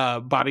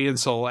Body and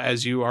Soul,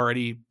 as you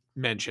already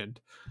mentioned.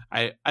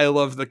 I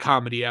love the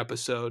comedy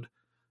episode,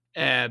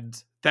 and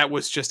that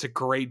was just a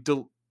great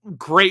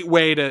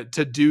way to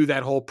do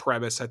that whole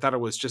premise. I thought it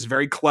was just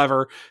very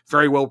clever,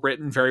 very well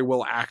written, very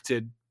well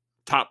acted.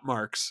 Top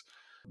marks.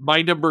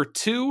 My number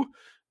 2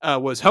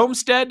 was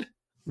Homestead,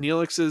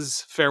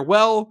 Neelix's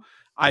Farewell.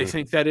 I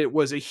think that it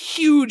was a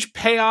huge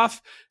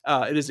payoff.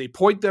 It is a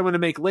point that I'm going to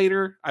make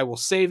later. I will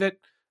save it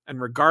in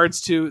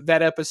regards to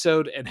that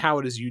episode and how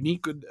it is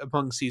unique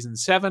among season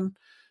 7.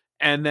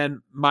 And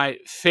then my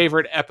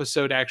favorite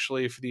episode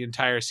actually for the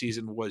entire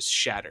season was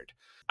Shattered.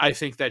 I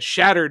think that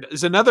Shattered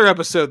is another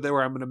episode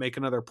where I'm going to make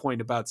another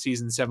point about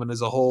season 7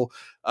 as a whole.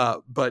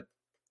 But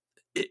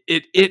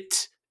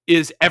it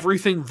is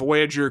everything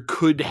Voyager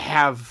could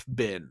have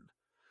been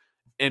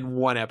in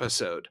one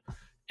episode.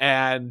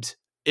 And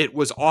it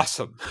was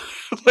awesome.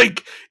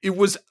 Like, it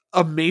was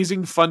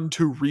amazing fun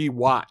to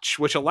rewatch,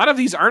 which a lot of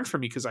these aren't for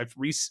me because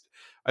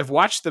I've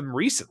watched them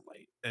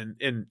recently, and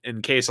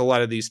in case a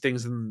lot of these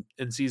things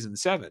in season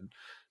 7,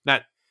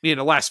 not in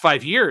the last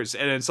 5 years.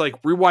 And it's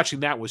like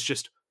rewatching that was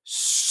just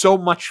so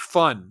much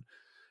fun.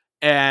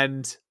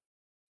 And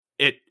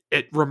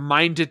it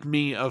reminded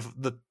me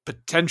of the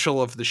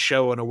potential of the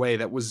show in a way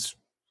that was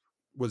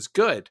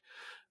good.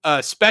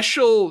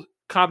 Special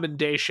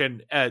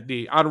commendation,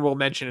 the honorable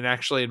mention, and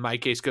actually in my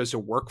case goes to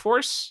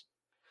Workforce.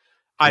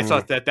 I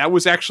thought that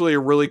was actually a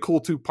really cool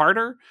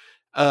 2-parter.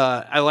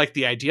 I like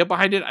the idea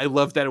behind it. I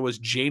love that it was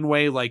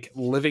Janeway like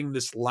living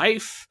this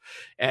life,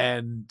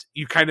 and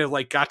you kind of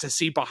like got to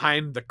see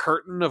behind the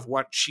curtain of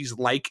what she's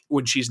like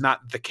when she's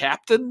not the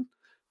captain,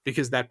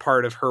 because that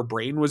part of her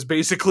brain was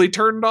basically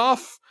turned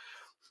off.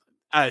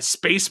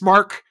 Space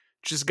Mark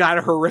just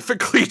got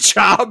horrifically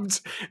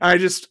jobbed. I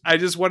just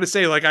want to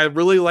say, like, I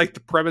really like the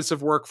premise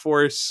of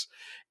Workforce,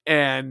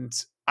 and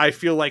I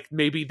feel like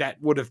maybe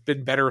that would have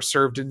been better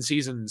served in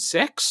season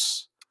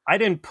 6. I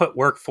didn't put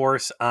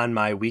Workforce on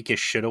my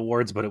weakest shit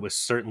awards, but it was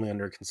certainly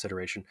under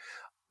consideration.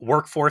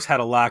 Workforce had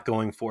a lot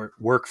going for it.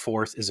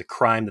 Workforce is a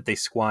crime that they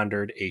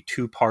squandered a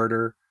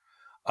 2-parter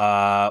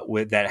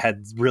that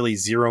had really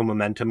zero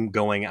momentum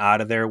going out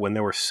of there when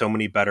there were so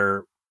many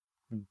better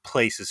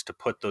places to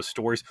put those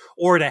stories,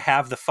 or to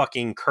have the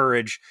fucking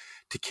courage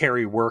to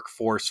carry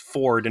Workforce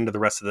forward into the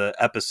rest of the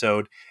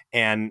episode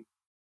and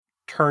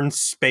turn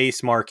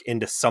Space Mark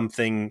into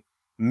something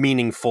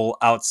meaningful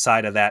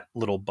outside of that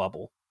little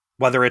bubble,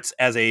 whether it's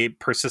as a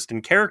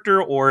persistent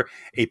character or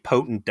a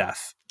potent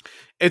death.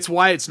 It's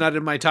why it's not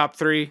in my top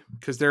 3,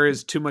 because there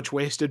is too much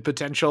wasted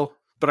potential,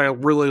 but I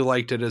really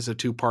liked it as a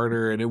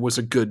 2-parter, and it was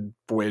a good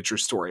Voyager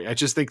story. I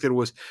just think that it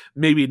was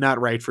maybe not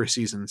right for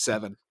season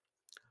 7.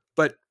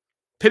 But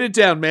pin it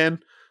down, man.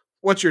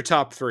 What's your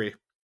top 3?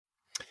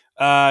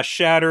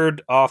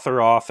 Shattered,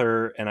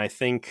 Author, and I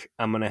think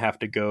I'm going to have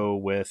to go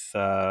with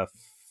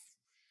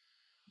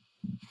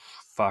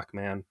fuck,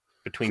 man.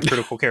 Between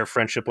Critical Care,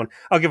 Friendship 1.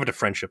 I'll give it a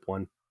Friendship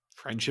 1.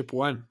 Friendship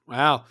 1.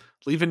 Wow.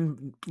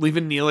 Leaving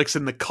Neelix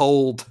in the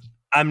cold.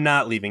 I'm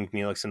not leaving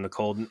Neelix in the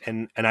cold.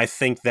 And I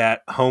think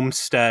that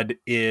Homestead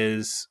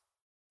is...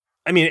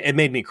 I mean, it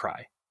made me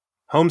cry.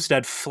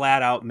 Homestead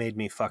flat out made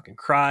me fucking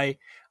cry.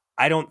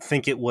 I don't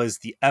think it was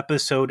the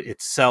episode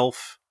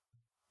itself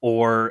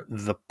or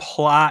the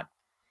plot.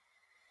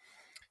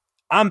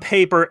 On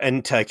paper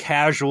and to a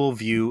casual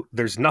view,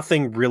 there's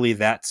nothing really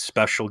that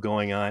special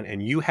going on,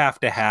 and you have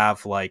to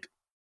have like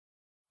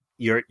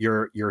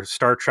your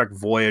Star Trek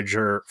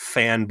Voyager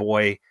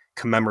fanboy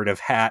commemorative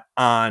hat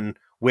on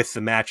with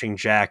the matching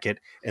jacket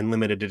and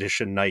limited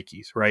edition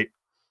Nikes, right?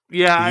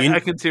 Yeah, I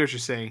can see what you're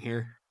saying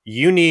here.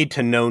 You need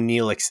to know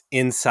Neelix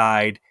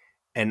inside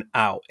and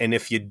out, and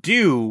if you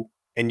do,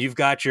 and you've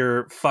got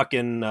your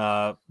fucking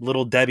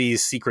Little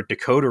Debbie's secret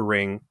decoder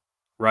ring,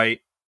 right?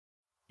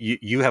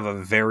 You have a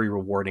very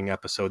rewarding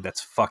episode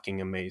that's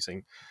fucking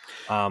amazing.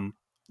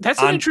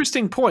 That's an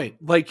interesting point.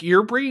 Like,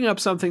 you're bringing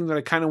up something that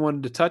I kind of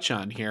wanted to touch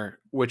on here,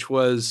 which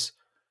was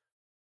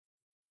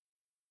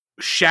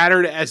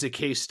Shattered as a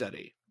case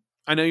study.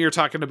 I know you're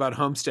talking about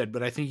Homestead,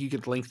 but I think you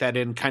could link that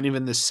in kind of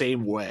in the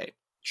same way.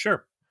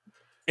 Sure.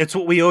 It's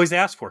what we always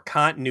ask for,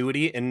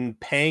 continuity and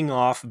paying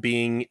off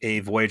being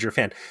a Voyager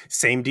fan.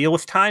 Same deal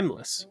with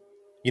Timeless.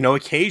 You know,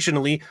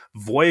 occasionally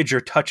Voyager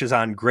touches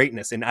on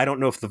greatness, and I don't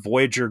know if the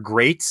Voyager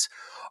greats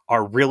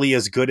are really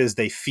as good as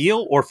they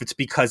feel, or if it's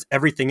because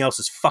everything else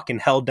is fucking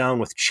held down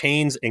with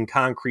chains and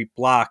concrete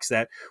blocks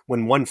that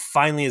when one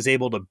finally is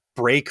able to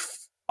break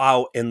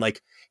out and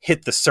like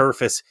hit the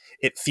surface,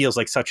 it feels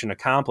like such an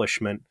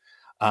accomplishment.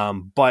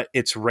 But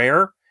it's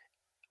rare.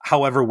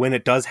 However, when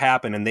it does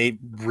happen and they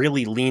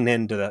really lean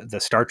into the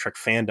Star Trek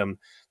fandom,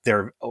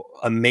 they're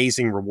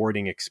amazing,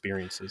 rewarding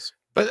experiences.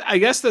 But I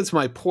guess that's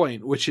my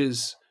point, which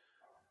is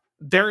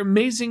they're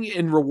amazing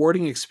and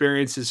rewarding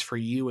experiences for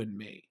you and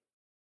me.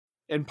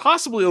 And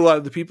possibly a lot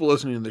of the people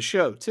listening to the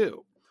show,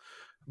 too.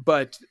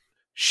 But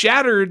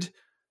Shattered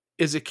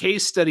is a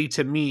case study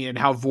to me in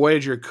how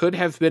Voyager could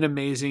have been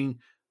amazing,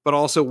 but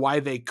also why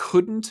they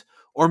couldn't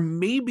or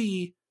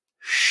maybe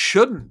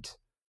shouldn't.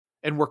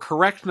 And we're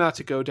correct not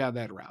to go down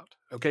that route.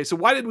 Okay, so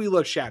why did we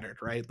love Shattered,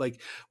 right?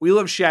 Like, we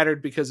love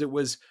Shattered because it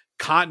was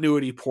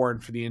continuity porn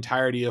for the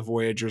entirety of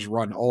Voyager's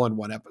run, all in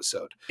one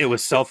episode. It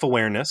was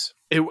self-awareness.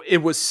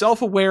 It was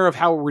self-aware of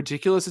how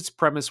ridiculous its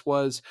premise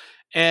was.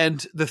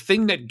 And the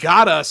thing that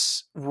got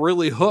us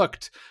really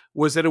hooked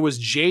was that it was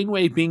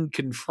Janeway being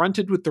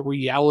confronted with the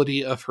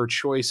reality of her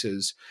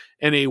choices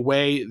in a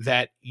way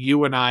that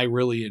you and I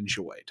really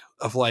enjoyed.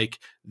 Of like,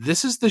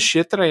 this is the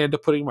shit that I end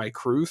up putting my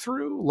crew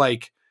through.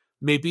 Like,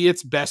 maybe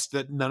it's best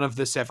that none of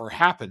this ever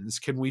happens.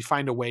 Can we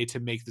find a way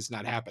to make this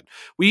not happen?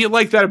 We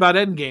like that about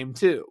Endgame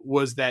too,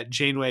 was that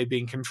Janeway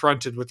being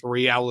confronted with the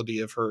reality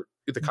of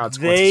the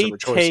consequences of her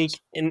choices.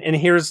 And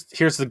here's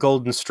the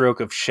golden stroke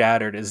of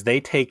Shattered, is they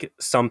take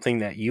something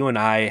that you and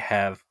I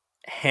have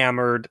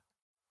hammered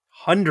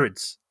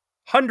hundreds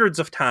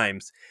of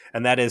times,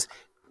 and that is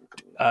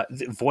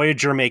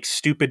Voyager makes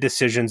stupid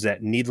decisions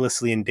that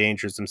needlessly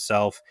endangers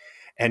himself,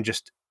 and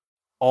just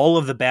all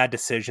of the bad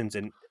decisions,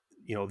 and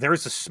you know,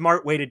 there's a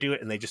smart way to do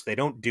it, and they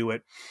don't do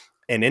it.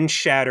 And in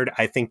Shattered,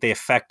 I think they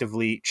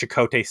effectively,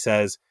 Chakotay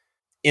says,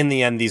 in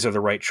the end, these are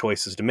the right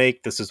choices to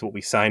make. This is what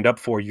we signed up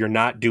for. You're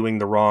not doing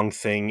the wrong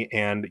thing.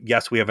 And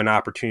yes, we have an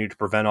opportunity to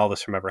prevent all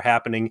this from ever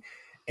happening.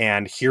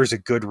 And here's a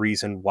good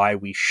reason why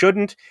we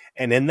shouldn't.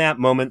 And in that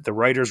moment, the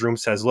writer's room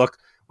says, look,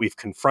 we've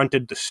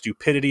confronted the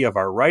stupidity of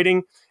our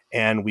writing,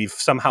 and we've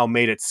somehow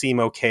made it seem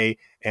okay.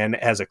 And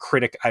as a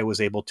critic, I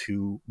was able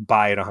to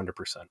buy it 100%.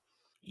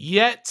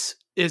 Yet,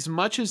 as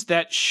much as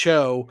that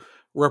show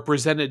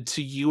represented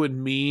to you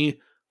and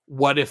me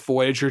what if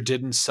Voyager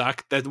didn't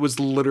suck, that was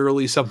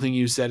literally something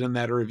you said in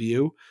that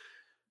review.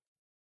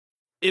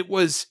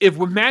 if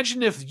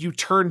imagine if you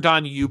turned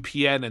on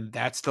UPN and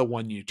that's the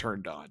one you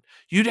turned on,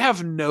 you'd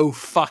have no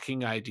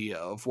fucking idea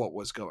of what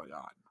was going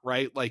on,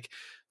 right? Like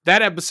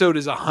that episode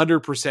is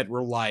 100%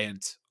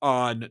 reliant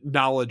on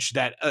knowledge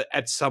that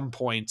at some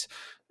point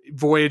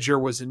Voyager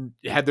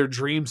had their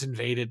dreams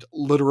invaded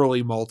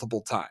literally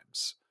multiple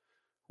times,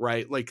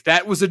 right? Like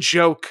that was a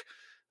joke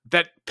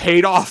that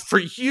paid off for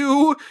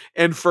you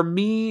and for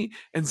me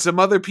and some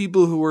other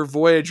people who were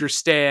Voyager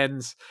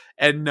stans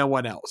and no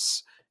one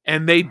else.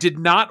 And they did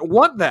not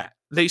want that.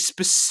 They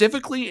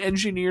specifically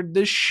engineered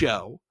this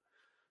show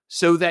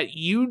so that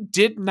you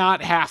did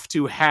not have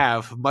to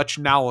have much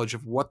knowledge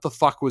of what the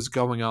fuck was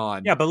going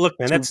on. Yeah, but look,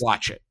 man, to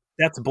watch it.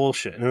 That's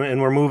bullshit.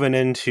 And we're moving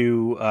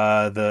into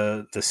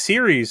the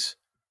series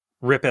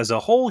rip as a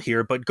whole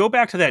here, but go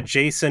back to that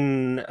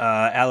Jason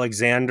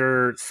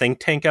Alexander think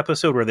tank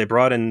episode where they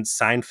brought in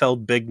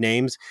Seinfeld big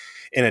names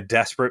in a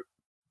desperate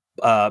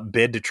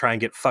bid to try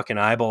and get fucking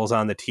eyeballs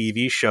on the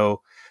TV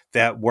show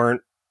that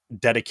weren't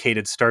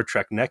dedicated Star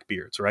Trek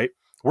neckbeards, right?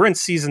 We're in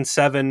season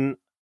 7,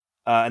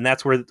 and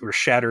that's where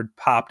Shattered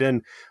popped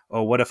in.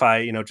 Oh, what if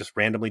I, just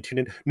randomly tune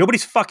in?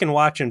 Nobody's fucking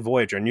watching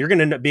Voyager, and you're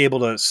going to be able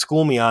to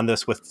school me on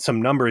this with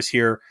some numbers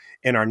here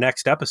in our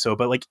next episode.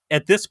 But like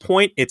at this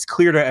point, it's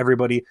clear to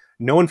everybody,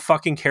 no one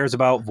fucking cares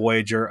about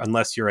Voyager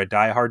unless you're a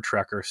diehard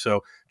Trekker.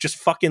 So just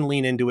fucking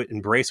lean into it,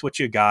 embrace what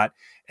you got.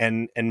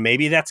 And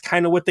maybe that's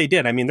kind of what they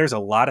did. I mean, there's a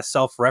lot of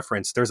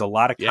self-reference. There's a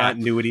lot of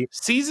continuity.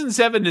 Season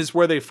 7 is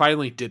where they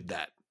finally did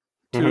that.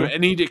 To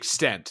any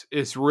extent,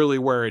 is really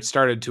where it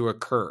started to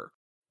occur.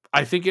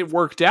 I think it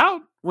worked out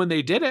when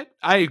they did it.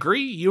 I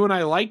agree. You and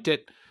I liked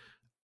it.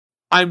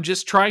 I'm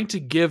just trying to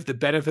give the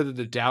benefit of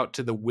the doubt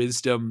to the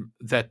wisdom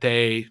that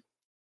they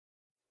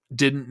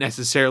didn't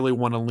necessarily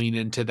want to lean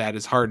into that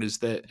as hard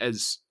as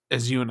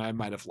you and I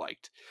might have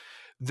liked.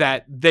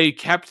 That they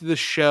kept the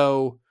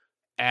show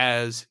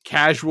as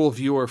casual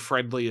viewer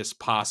friendly as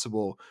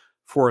possible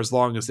for as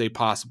long as they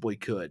possibly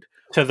could.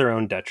 To their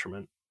own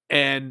detriment.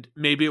 And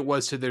maybe it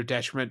was to their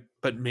detriment,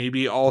 but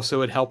maybe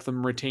also it helped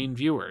them retain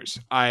viewers.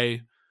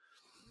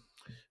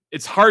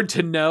 It's hard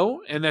to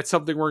know, and that's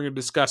something we're going to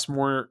discuss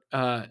more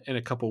in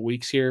a couple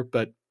weeks here,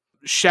 but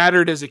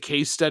Shattered as a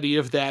case study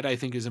of that, I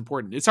think, is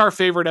important. It's our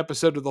favorite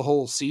episode of the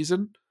whole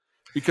season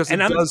because it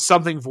does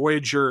something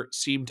Voyager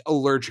seemed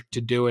allergic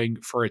to doing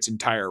for its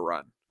entire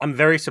run. I'm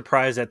very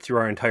surprised that through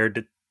our entire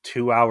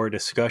 2-hour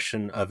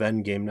discussion of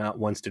Endgame, not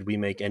once did we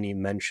make any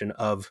mention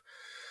of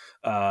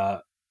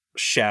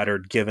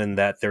Shattered, given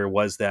that there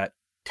was that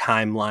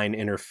timeline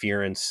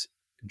interference,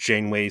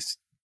 Janeway's,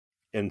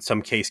 in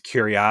some case,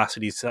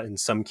 curiosity, in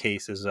some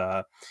cases,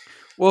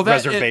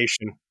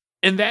 reservation.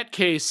 In that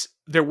case,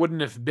 there wouldn't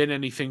have been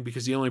anything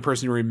because the only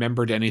person who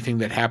remembered anything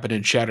that happened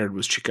in Shattered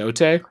was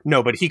Chakotay.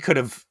 No, but he could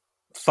have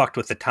fucked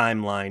with the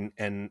timeline,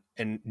 and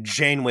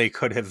Janeway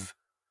could have.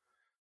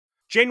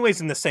 Janeway's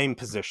in the same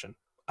position.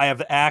 I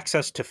have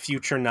access to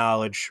future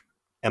knowledge.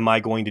 Am I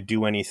going to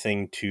do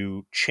anything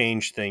to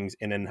change things?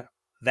 And in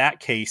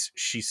that case,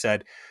 she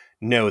said,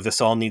 no,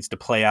 this all needs to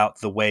play out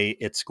the way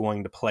it's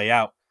going to play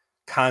out.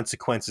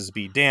 Consequences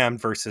be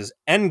damned, versus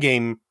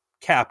Endgame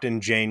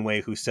Captain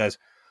Janeway, who says,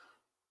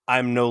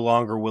 I'm no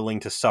longer willing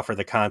to suffer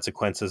the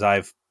consequences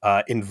I've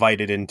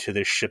invited into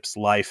this ship's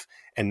life,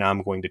 and now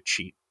I'm going to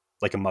cheat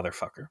like a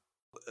motherfucker.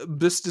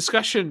 This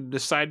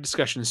side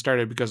discussion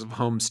started because of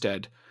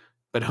Homestead,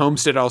 but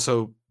Homestead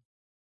also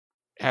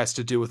has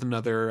to do with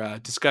another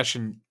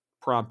discussion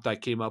prompt I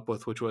came up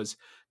with, which was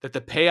that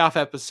the payoff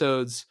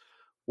episodes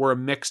were a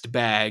mixed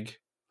bag.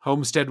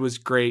 Homestead was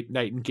great,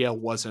 Nightingale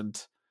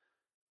wasn't.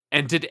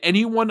 And did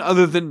anyone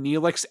other than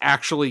Neelix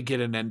actually get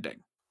an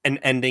ending? An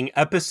ending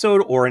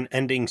episode or an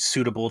ending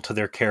suitable to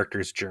their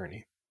character's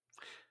journey?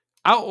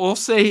 I'll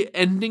say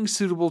ending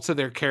suitable to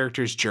their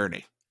character's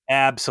journey.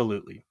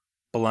 Absolutely.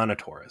 B'Elanna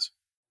Torres.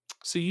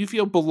 So you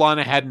feel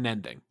B'Elanna had an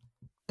ending?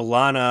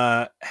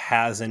 B'Elanna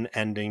has an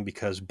ending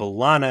because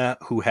B'Elanna,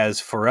 who has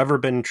forever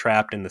been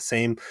trapped in the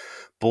same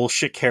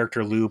bullshit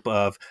character loop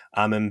of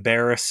I'm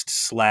embarrassed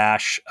 /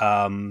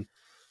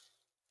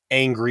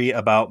 angry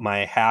about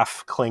my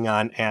half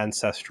Klingon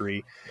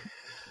ancestry,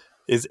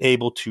 is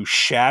able to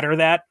shatter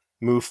that,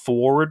 move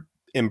forward,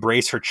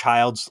 embrace her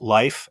child's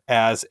life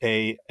as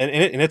and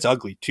it's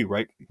ugly too,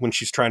 right? When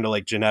she's trying to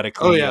like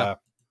genetically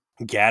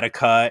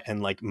Gattaca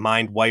and like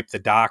mind wipe the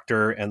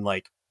doctor and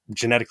like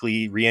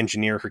genetically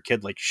re-engineer her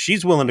kid, like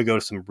she's willing to go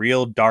to some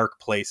real dark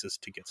places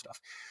to get stuff.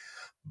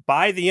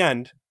 By the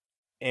end,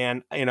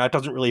 and it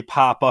doesn't really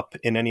pop up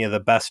in any of the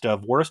best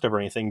of worst of or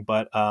anything,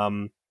 but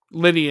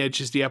Lineage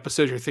is the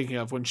episode you're thinking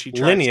of when she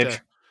tries to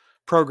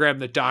program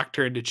the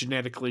doctor into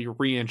genetically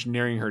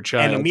re-engineering her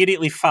child. And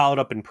immediately followed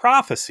up in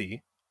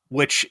Prophecy,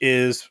 which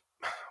is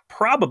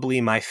probably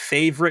my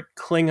favorite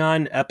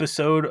Klingon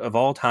episode of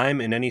all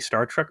time in any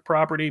Star Trek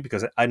property,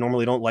 because I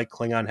normally don't like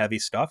Klingon heavy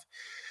stuff.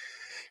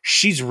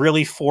 She's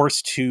really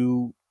forced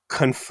to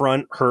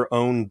confront her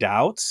own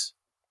doubts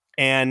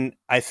And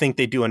I think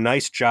they do a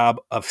nice job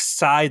of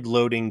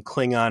side-loading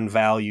Klingon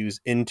values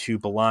into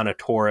B'Elanna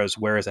Torres,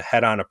 whereas a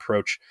head-on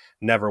approach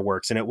never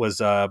works. And it was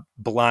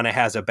B'Elanna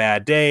has a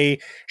bad day.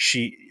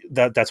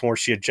 That's where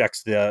she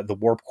ejects the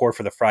warp core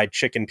for the fried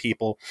chicken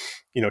people.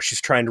 You know,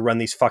 she's trying to run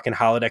these fucking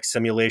holodeck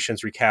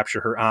simulations,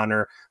 recapture her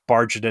honor,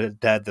 barge to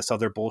dead, this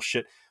other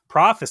bullshit.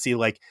 Prophecy,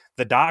 like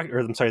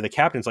the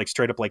captain's like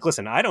straight up like,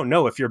 listen, I don't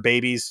know if your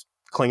baby's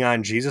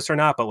Klingon Jesus or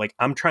not, but like,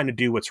 I'm trying to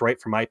do what's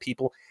right for my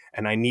people,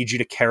 and I need you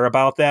to care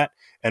about that.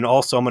 And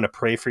also, I'm going to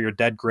pray for your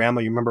dead grandma.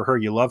 You remember her?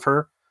 You love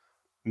her.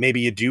 Maybe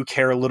you do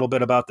care a little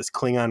bit about this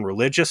Klingon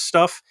religious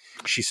stuff.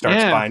 She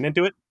starts buying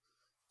into it.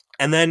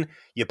 And then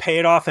you pay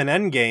it off in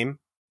Endgame,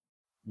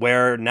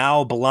 where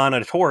now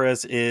B'Elanna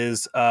Torres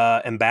is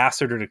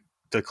ambassador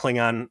to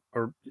Klingon,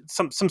 or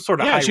some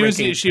sort of high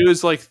ranking. She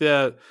was like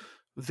the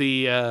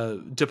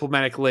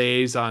diplomatic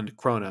liaison to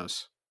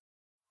Kronos.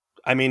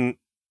 I mean,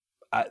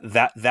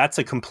 that's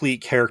a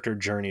complete character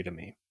journey to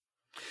me.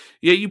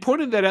 Yeah, you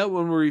pointed that out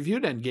when we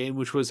reviewed Endgame,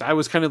 which was, I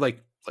was kind of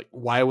like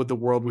why would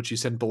you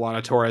send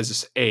B'Elanna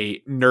Torres, a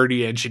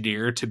nerdy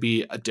engineer, to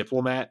be a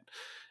diplomat?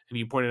 And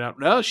you pointed out,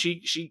 no,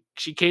 she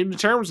came to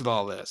terms with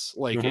all this.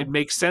 Like, it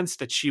makes sense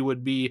that she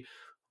would be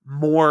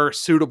more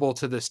suitable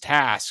to this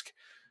task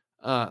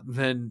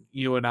than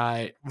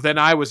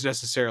I was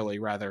necessarily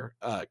rather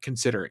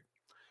considering.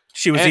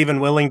 She was even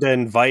willing to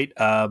invite,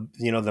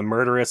 the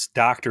murderous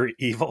Dr.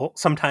 Evil,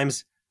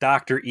 sometimes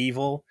Dr.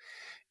 Evil,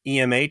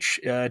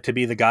 EMH, to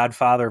be the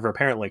godfather of her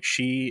parent. Like,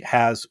 she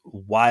has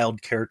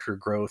wild character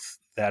growth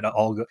that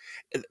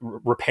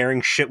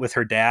repairing shit with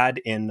her dad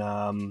in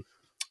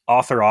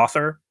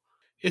Author.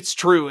 It's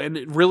true.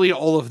 And really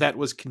all of that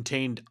was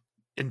contained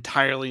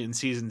entirely in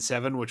season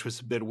 7, which was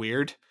a bit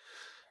weird.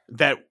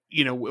 That,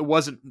 it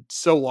wasn't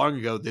so long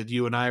ago that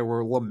you and I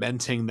were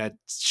lamenting that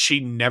she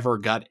never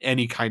got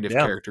any kind of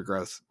character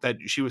growth, that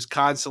she was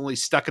constantly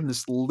stuck in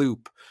this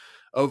loop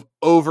of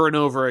over and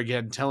over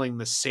again telling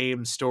the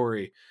same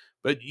story.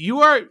 But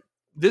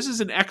this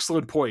is an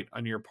excellent point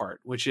on your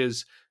part, which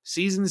is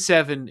season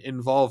 7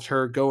 involved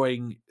her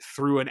going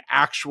through an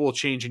actual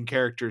change in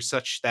character,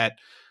 such that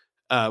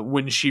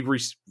when she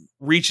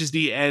reaches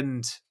the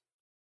end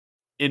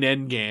in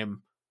Endgame,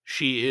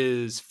 she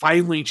is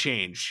finally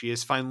changed. She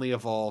is finally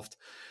evolved.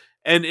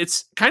 And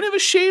it's kind of a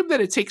shame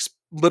that it takes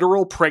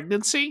literal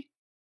pregnancy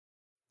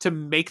to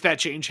make that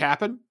change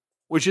happen,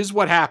 which is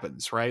what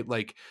happens, right?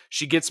 Like,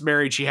 she gets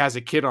married, she has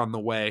a kid on the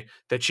way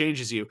that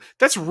changes you.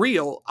 That's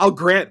real. I'll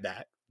grant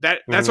that.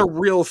 That's a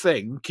real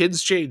thing.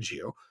 Kids change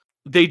you.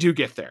 They do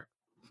get there.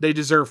 They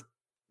deserve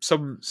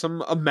some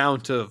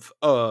amount of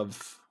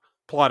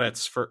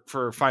plaudits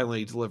for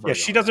finally delivering. Yeah,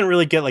 she doesn't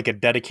really get like a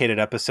dedicated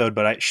episode,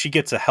 but she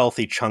gets a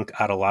healthy chunk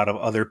out of a lot of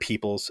other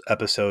people's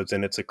episodes,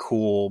 and it's a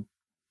cool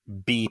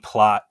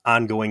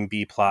ongoing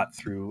B plot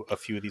through a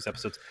few of these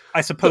episodes.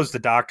 I suppose the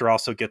Doctor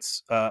also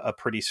gets a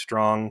pretty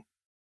strong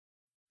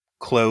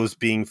close,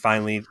 being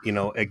finally,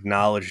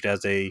 acknowledged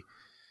as a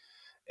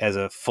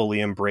fully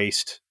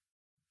embraced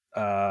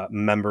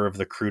member of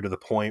the crew, to the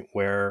point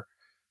where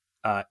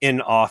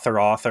in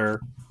Author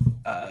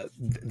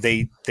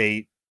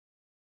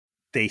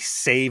they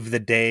save the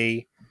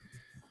day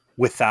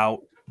without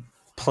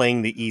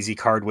playing the easy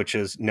card, which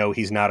is, no,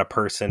 he's not a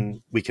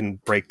person. We can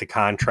break the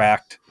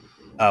contract.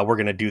 We're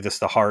going to do this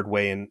the hard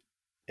way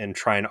and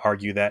try and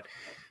argue that,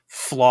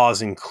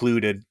 flaws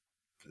included,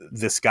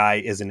 this guy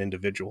is an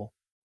individual.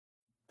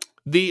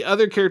 The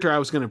other character I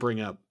was going to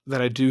bring up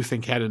that I do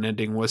think had an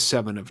ending was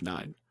 7 of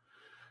 9,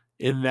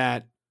 in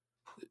that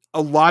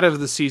a lot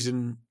of the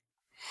season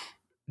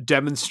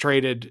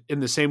demonstrated, in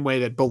the same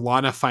way that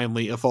B'Elanna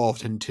finally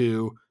evolved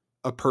into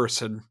a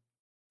person,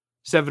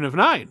 7 of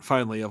 9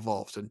 finally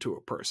evolved into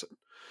a person,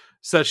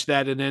 such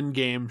that in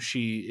Endgame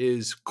she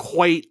is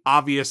quite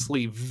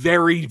obviously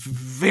very,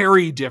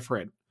 very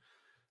different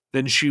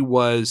than she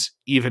was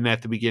even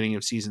at the beginning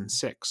of season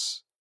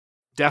 6.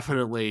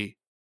 Definitely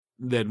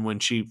than when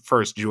she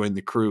first joined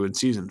the crew in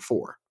season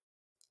 4.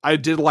 I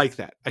did like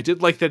that. I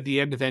did like that at the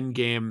end of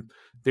Endgame,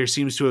 there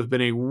seems to have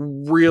been a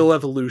real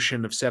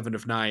evolution of 7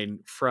 of 9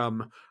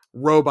 from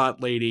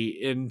robot lady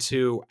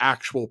into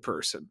actual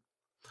person.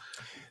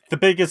 The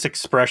biggest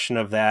expression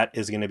of that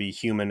is going to be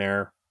Human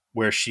Error,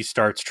 where she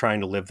starts trying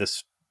to live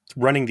this,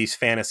 running these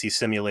fantasy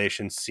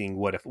simulations, seeing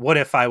what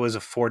if I was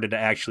afforded to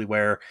actually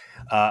wear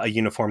a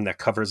uniform that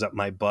covers up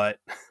my butt?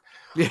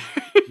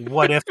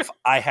 What if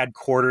I had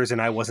quarters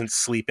and I wasn't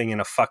sleeping in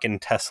a fucking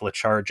Tesla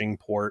charging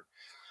port?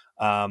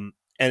 And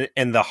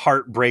the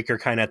heartbreaker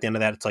kind of at the end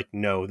of that, it's like,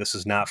 no, this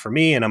is not for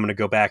me, and I'm going to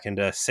go back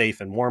into a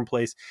safe and warm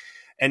place.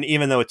 And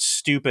even though it's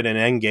stupid in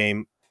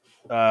Endgame,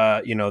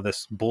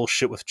 this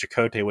bullshit with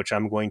Chakotay, which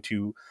I'm going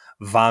to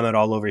vomit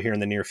all over here in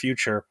the near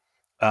future,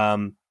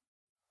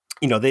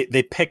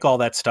 they pick all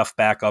that stuff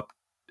back up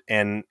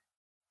and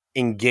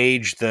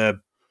engage the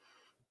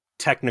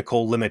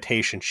technical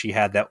limitation she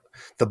had, that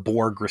the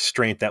Borg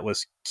restraint that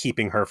was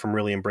keeping her from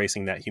really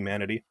embracing that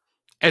humanity.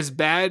 As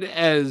bad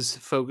as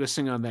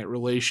focusing on that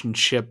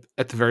relationship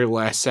at the very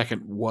last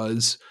second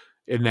was,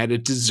 in that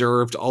it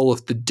deserved all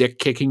of the dick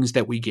kickings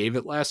that we gave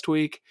it last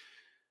week.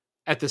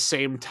 At the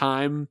same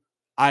time,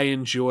 I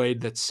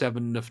enjoyed that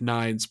Seven of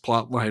Nine's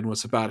plotline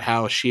was about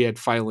how she had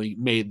finally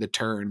made the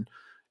turn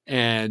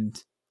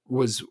and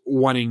was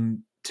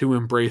wanting to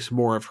embrace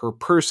more of her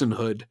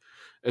personhood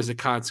as a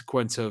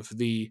consequence of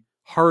the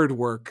hard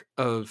work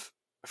of,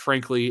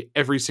 frankly,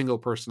 every single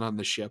person on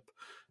the ship,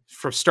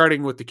 from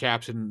starting with the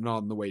captain and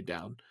on the way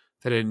down,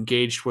 that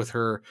engaged with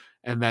her,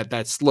 and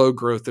that slow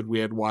growth that we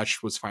had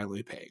watched was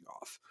finally paying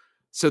off.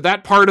 So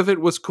that part of it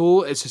was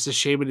cool. It's just a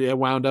shame it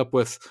wound up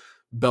with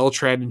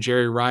Beltran and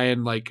Jerry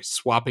Ryan like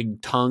swapping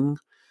tongue.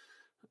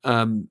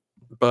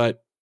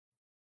 But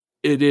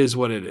it is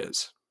what it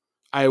is.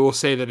 I will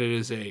say that it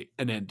is an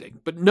ending,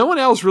 but no one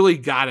else really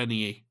got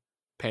any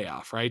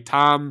payoff, right?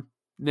 Tom,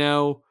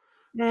 no.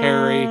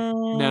 Harry,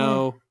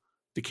 no.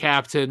 The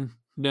captain,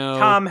 no.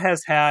 Tom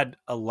has had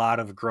a lot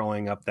of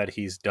growing up that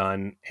he's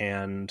done,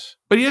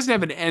 but he doesn't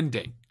have an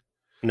ending.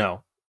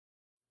 No.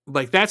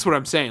 Like, that's what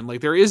I'm saying.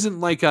 Like, there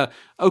isn't like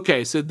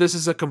okay, so this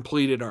is a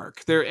completed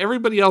arc.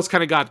 Everybody else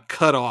kind of got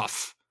cut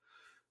off,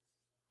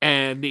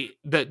 and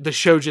the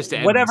show just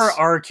ends. Whatever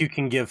arc you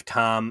can give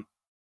Tom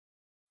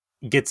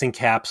gets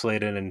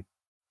encapsulated, and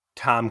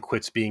Tom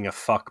quits being a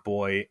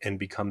fuckboy and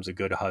becomes a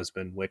good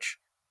husband, which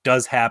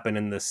does happen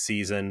in this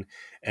season,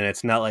 and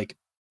it's not like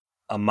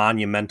a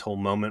monumental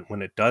moment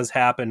when it does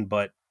happen,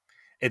 but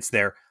it's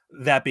there.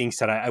 That being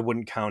said, I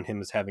wouldn't count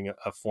him as having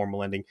a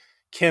formal ending.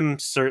 Kim,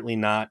 certainly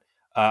not.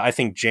 I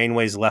think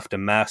Janeway's left a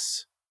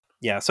mess.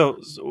 Yeah, so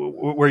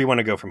where you want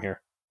to go from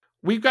here?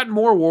 We've got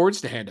more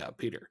awards to hand out,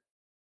 Peter.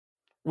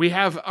 We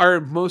have our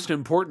most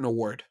important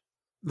award,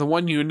 the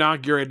one you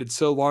inaugurated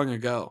so long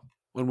ago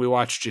when we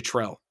watched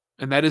Jetrel,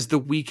 and that is the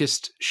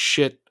weakest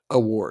shit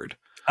award.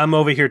 I'm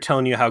over here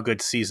telling you how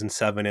good season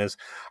 7 is,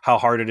 how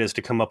hard it is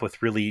to come up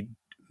with really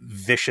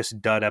vicious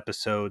dud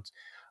episodes.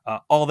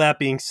 All that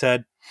being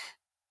said,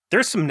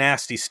 there's some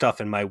nasty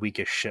stuff in my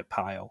weakest shit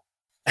pile.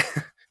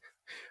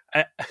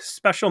 A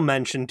special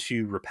mention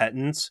to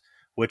Repentance,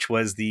 which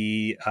was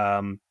the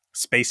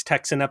Space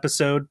Texan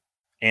episode,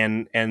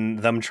 and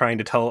them trying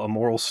to tell a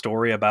moral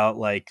story about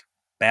like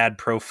bad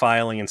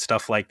profiling and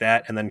stuff like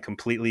that, and then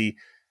completely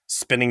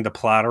spinning the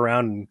plot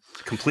around and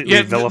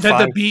completely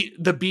vilifying.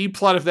 The B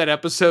plot of that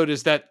episode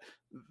is that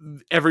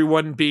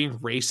everyone being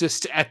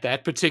racist at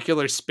that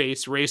particular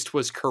space race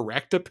was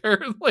correct,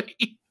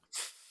 apparently.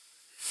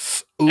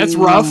 That's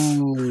rough.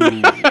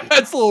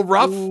 That's a little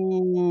rough.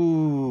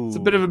 Ooh. It's a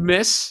bit of a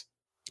miss.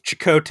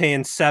 Chakotay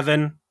and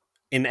 7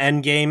 in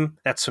Endgame.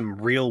 That's some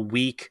real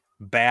weak,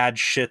 bad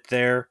shit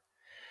there.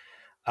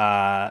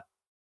 By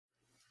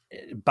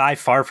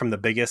far from the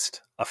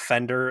biggest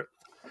offender.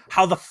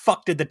 How the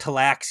fuck did the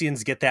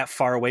Talaxians get that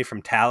far away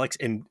from Talix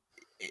and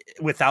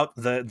without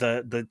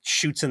the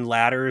chutes and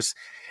ladders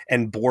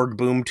and Borg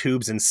boom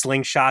tubes and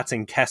slingshots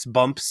and Kess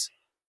bumps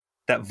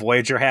that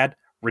Voyager had?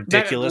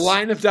 Ridiculous. That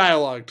line of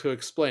dialogue to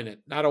explain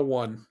it, not a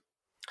one.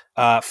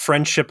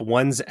 Friendship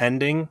 1's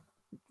ending.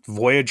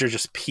 Voyager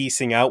just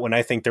piecing out when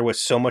I think there was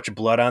so much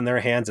blood on their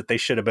hands that they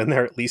should have been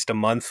there at least a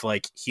month,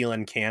 like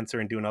healing cancer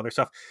and doing other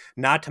stuff.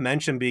 Not to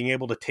mention being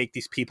able to take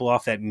these people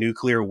off that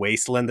nuclear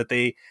wasteland that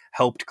they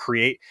helped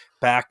create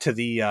back to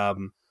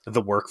the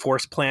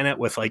workforce planet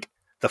with like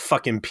the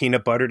fucking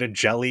peanut butter to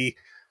jelly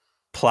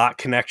plot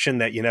connection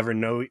that you never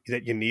know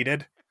that you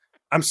needed.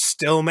 I'm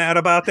still mad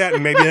about that,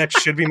 and maybe that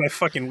should be my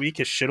fucking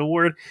weakest shit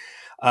award.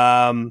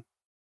 But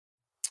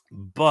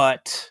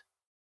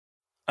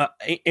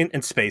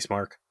in Space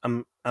Mark,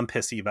 I'm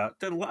pissy about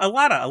a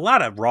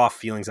lot of raw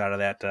feelings out of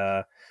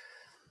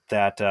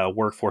that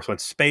workforce when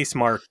Space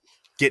Mark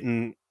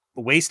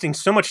wasting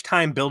so much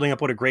time building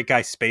up what a great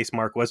guy Space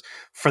Mark was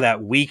for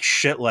that weak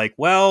shit like,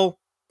 well,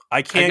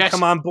 I can't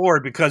come on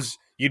board because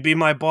you'd be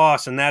my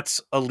boss and that's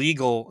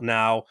illegal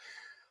now.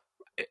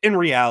 In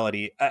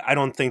reality, I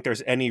don't think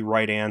there's any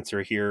right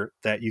answer here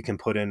that you can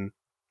put in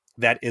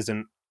that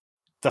isn't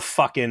the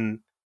fucking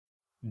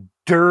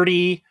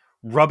dirty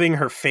rubbing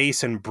her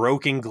face in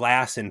broken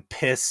glass and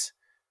piss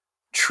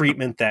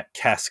treatment that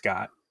Kess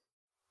got.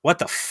 What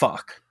the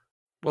fuck?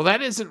 Well,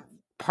 that isn't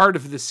part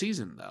of the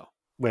season, though.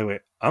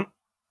 Wait.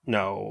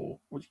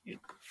 No.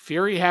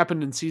 Fury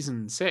happened in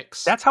season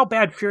 6. That's how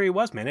bad Fury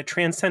was, man. It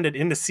transcended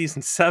into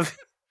season 7.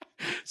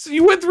 So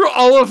you went through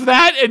all of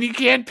that and you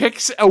can't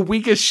pick a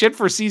weakest shit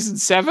for season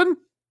 7?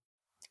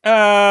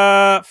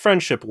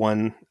 Friendship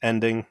 1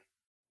 ending.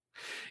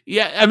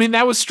 Yeah, I mean,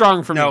 that was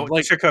strong for me. No,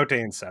 like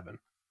Chakotay and 7.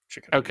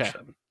 Okay.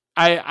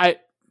 7.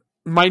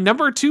 My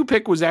number 2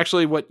 pick was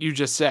actually what you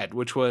just said,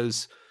 which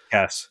was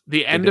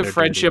the end of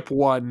Friendship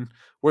 1,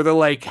 where they're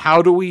like,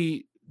 how do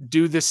we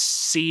do this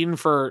scene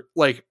for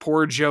like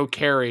poor Joe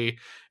Carey,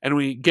 and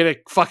we get a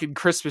fucking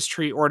Christmas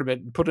tree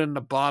ornament and put it in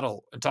a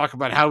bottle and talk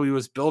about how he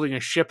was building a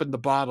ship in the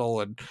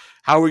bottle, and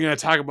how are we going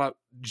to talk about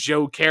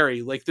Joe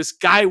Carey, like this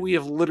guy we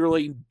have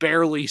literally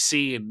barely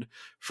seen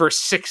for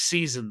 6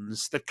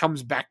 seasons that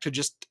comes back to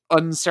just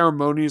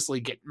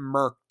unceremoniously get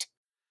murked.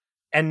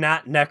 And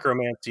not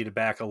necromancy to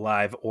back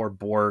alive or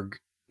Borg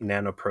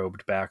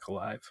nanoprobed back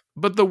alive.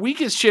 But the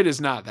weakest shit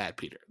is not that,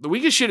 Peter. The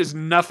weakest shit is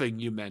nothing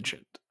you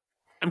mentioned.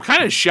 I'm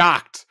kind of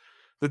shocked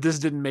that this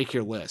didn't make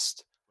your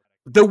list.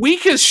 The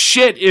weakest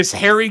shit is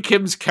Harry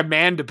Kim's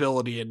command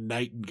ability in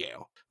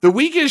Nightingale. The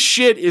weakest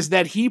shit is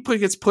that he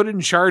gets put in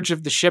charge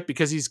of the ship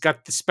because he's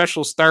got the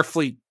special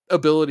Starfleet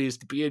abilities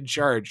to be in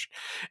charge.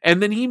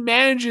 And then he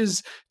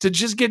manages to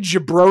just get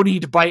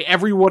jabronied by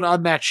everyone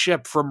on that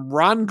ship, from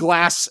Ron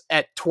Glass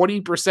at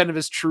 20% of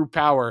his true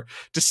power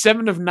to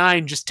 7 of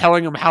 9 just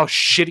telling him how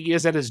shit he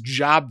is at his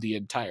job the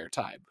entire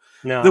time.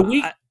 No,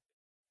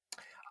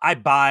 I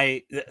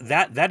buy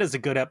that. That is a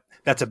good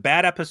that's a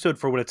bad episode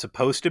for what it's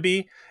supposed to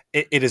be.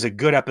 It is a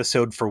good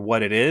episode for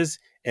what it is,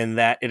 in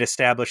that it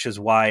establishes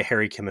why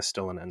Harry Kim is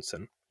still an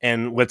ensign.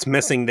 And what's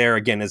missing there,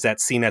 again, is that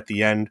scene at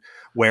the end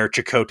where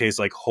Chakotay's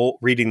like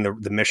reading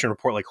the mission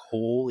report, like,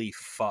 holy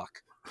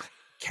fuck.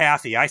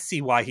 Kathy, I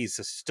see why he's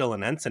still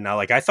an ensign now.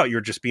 Like, I thought you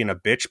were just being a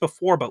bitch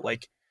before, but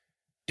like,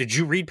 did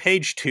you read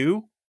page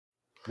 2?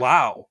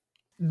 Wow.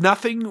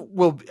 Nothing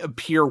will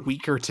appear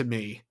weaker to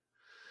me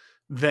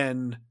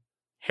than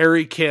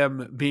Harry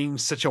Kim being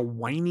such a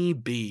whiny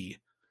bee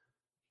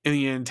in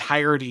the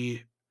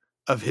entirety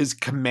of his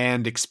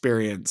command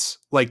experience.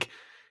 Like,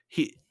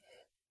 he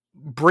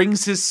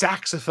brings his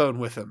saxophone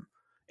with him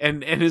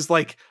and his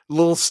like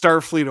little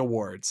Starfleet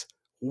awards.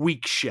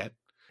 Weak shit.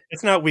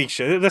 It's not weak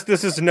shit.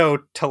 This is no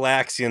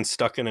Talaxian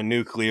stuck in a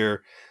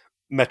nuclear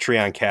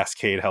Metreon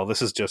cascade hell.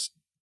 That's just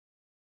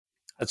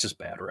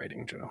bad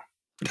writing, Joe.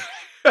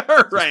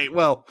 All right.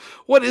 Well,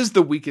 what is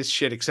the weakest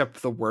shit except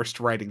for the worst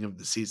writing of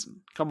the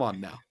season? Come on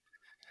now.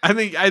 I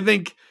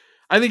think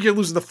you're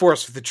losing the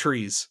forest for the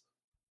trees.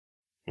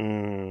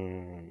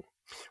 Where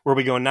are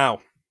we going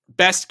now?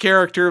 Best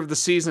character of the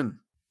season.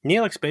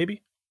 Neelix,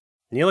 baby.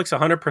 Neelix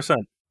 100%.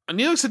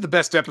 Neelix had the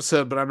best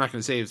episode, but I'm not going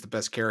to say he was the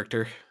best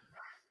character.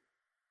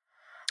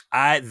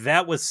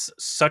 That was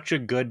such a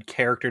good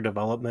character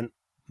development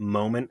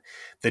moment.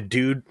 The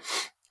dude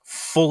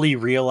fully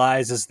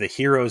realizes the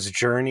hero's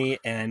journey,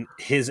 and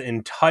his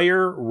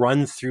entire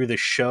run through the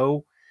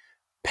show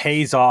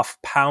pays off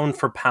pound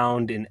for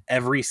pound in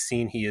every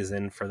scene he is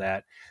in for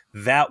that.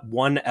 That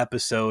one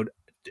episode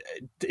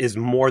is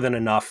more than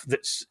enough.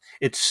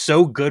 It's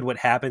so good what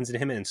happens to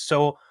him, and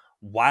so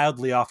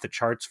wildly off the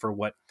charts for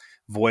what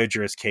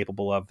Voyager is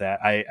capable of,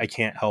 that I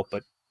can't help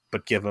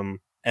but give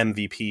him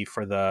MVP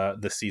for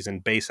the season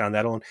based on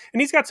that alone.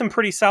 And he's got some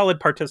pretty solid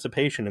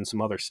participation in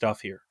some other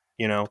stuff here,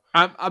 you know.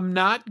 I'm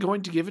not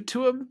going to give it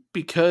to him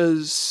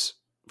because,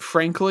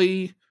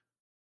 frankly,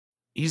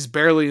 he's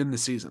barely in the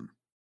season.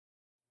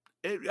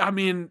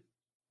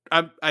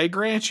 I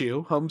grant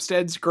you,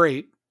 Homestead's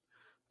great.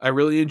 I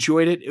really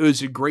enjoyed it. It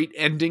was a great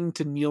ending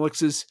to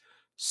Neelix's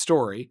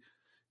story.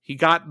 He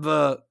got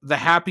the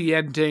happy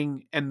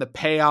ending and the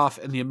payoff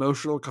and the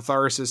emotional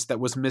catharsis that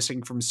was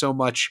missing from so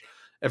much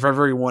of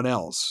everyone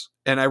else.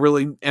 And I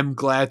really am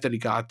glad that he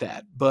got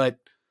that. But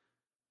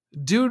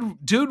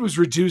dude was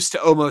reduced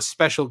to almost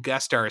special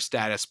guest star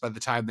status by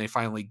the time they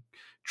finally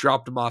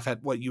dropped him off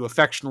at what you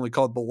affectionately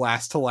called the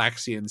last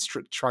Talaxian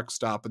truck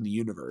stop in the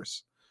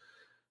universe.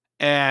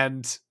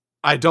 And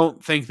I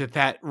don't think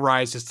that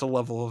rises to the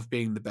level of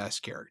being the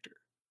best character.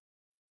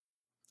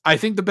 I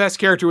think the best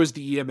character was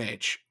the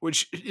EMH,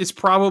 which is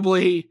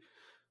probably,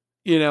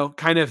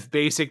 kind of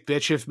basic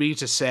bitch of me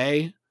to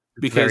say.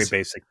 Because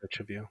very basic bitch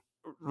of you.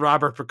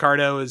 Robert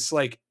Picardo is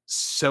like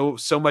so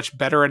much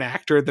better an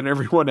actor than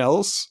everyone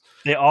else.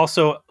 They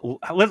also,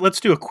 let's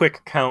do a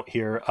quick count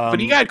here.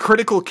 But he got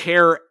Critical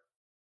Care,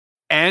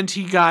 and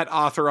he got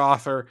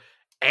Author,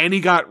 and he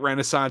got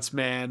Renaissance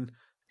Man,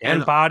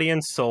 and Body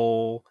and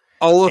Soul.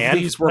 All of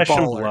these were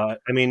baller.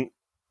 I mean,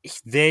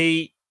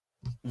 they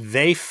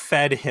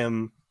fed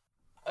him,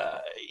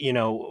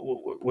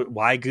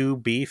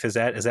 Wagyu beef. Is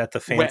that the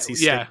fancy?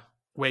 Yeah,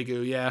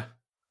 Wagyu. Yeah.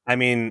 I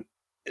mean,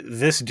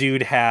 this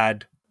dude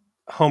had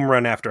home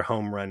run after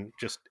home run,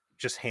 just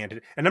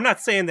handed. And I'm not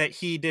saying that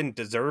he didn't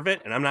deserve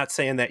it, and I'm not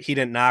saying that he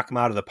didn't knock him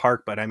out of the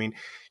park, but I mean,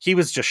 he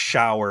was just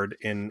showered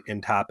in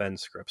top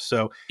end scripts.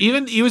 So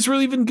he was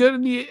really even good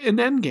in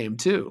Endgame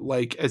too,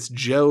 like as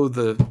Joe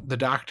the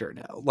Doctor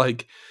now,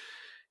 like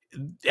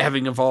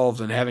having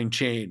evolved and having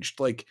changed.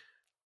 Like,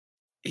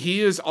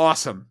 he is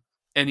awesome,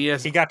 and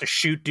he got to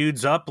shoot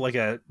dudes up like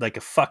a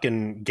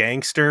fucking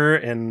gangster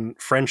in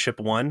Friendship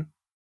 1.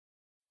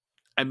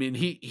 I mean,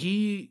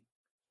 he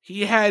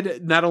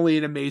had not only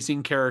an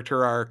amazing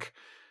character arc,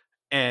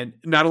 and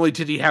not only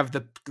did he have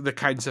the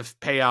kinds of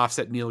payoffs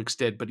that Neelix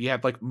did, but he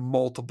had like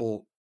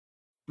multiple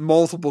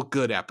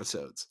good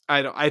episodes.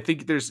 I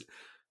think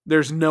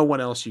there's no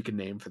one else you can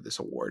name for this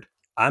award.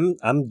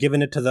 I'm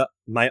giving it to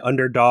my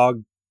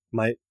underdog,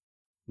 my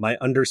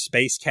under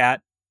space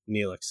cat,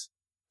 Neelix.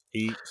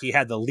 He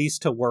had the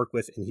least to work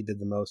with, and he did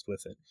the most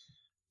with it.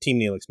 Team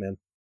Neelix, man.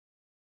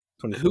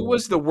 Who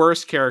was the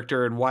worst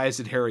character, and why is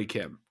it Harry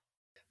Kim?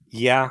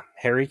 Yeah,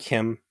 Harry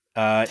Kim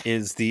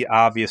is the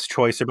obvious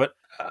choice, but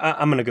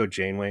I'm going to go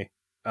Janeway.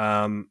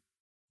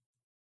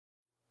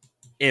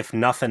 If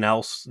nothing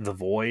else, The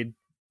Void.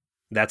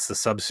 That's the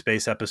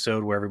subspace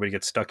episode where everybody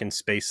gets stuck in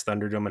Space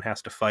Thunderdome and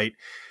has to fight.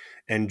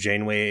 And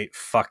Janeway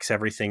fucks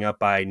everything up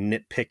by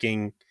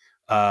nitpicking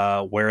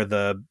where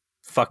the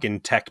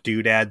fucking tech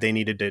doodad they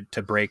needed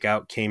to break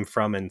out came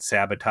from and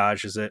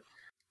sabotages it.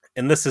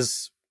 And this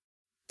is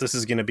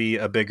going to be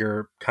a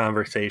bigger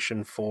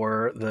conversation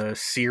for the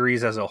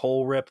series as a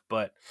whole, Rip,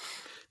 but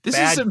this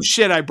is some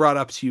shit I brought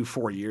up to you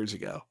 4 years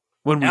ago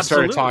when we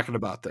started talking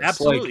about this.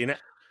 Absolutely. Like,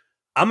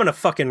 I'm going to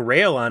fucking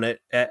rail on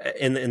it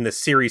in the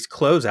series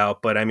closeout,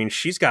 but I mean,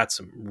 she's got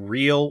some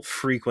real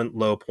frequent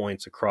low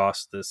points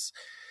across this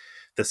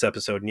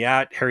episode. And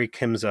yeah, Harry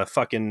Kim's a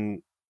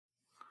fucking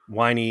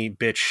whiny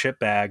bitch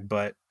shitbag,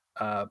 but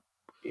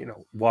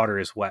water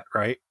is wet,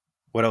 right?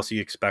 What else do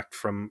you expect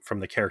from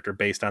the character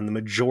based on the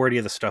majority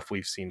of the stuff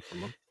we've seen from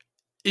him?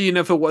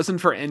 If it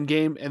wasn't for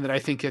Endgame, and that I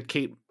think that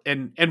Kate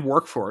and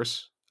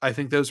Workforce, I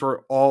think those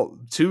were all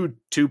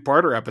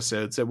two-parter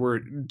episodes that were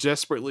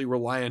desperately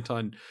reliant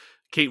on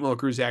Kate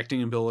Mulgrew's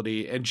acting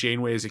ability and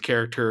Janeway as a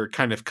character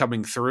kind of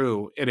coming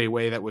through in a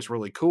way that was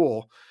really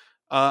cool.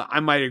 I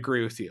might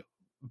agree with you,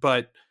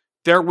 but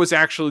there was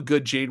actually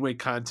good Janeway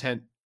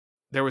content.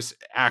 There was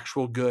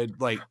actual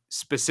good, like,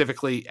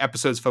 specifically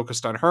episodes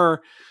focused on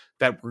her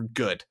that were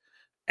good.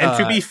 And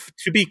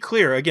to be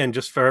clear, again,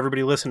 just for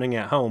everybody listening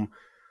at home,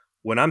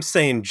 when I'm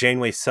saying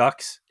Janeway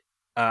sucks,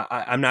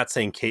 I'm not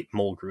saying Kate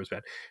Mulgrew is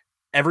bad.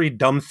 Every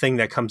dumb thing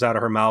that comes out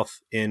of her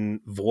mouth in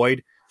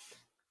Void,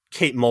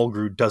 Kate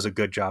Mulgrew does a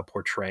good job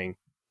portraying.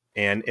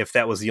 And if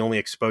that was the only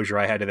exposure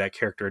I had to that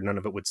character, none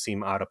of it would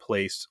seem out of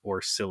place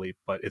or silly.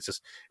 But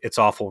it's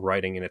awful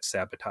writing, and it's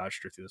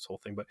sabotaged her through this whole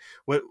thing. But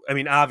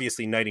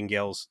obviously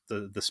Nightingale's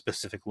the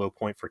specific low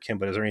point for Kim.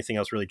 But is there anything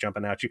else really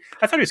jumping at you?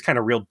 I thought he was kind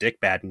of real dick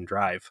bad in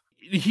Drive.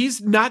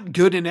 He's not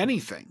good in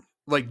anything.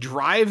 Like,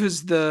 Drive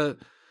is the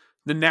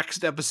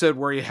next episode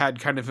where he had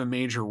kind of a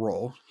major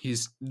role.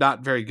 He's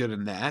not very good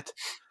in that.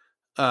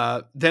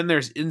 Then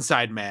there's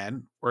Inside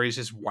Man, where he's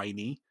just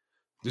whiny.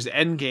 There's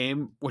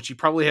Endgame, which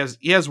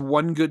he has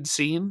one good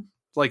scene,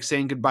 like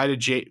saying goodbye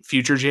to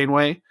future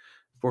Janeway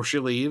before she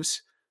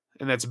leaves.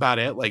 And that's about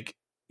it. Like,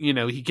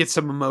 he gets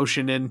some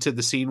emotion into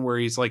the scene where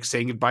he's like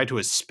saying goodbye to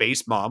his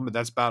space mom, but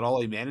that's about all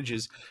he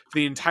manages for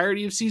the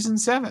entirety of season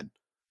 7.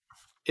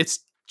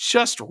 It's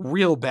just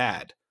real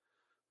bad.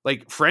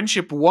 Like,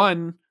 Friendship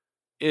 1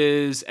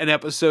 is an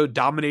episode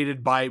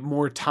dominated by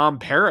more Tom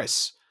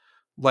Paris,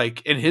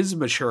 like, in his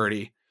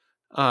maturity,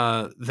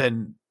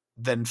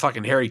 than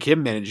fucking Harry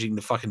Kim managing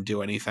to fucking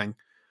do anything.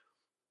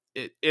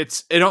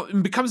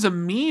 It becomes a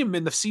meme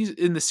in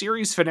the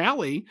series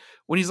finale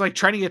when he's like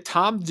trying to get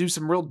Tom to do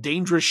some real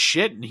dangerous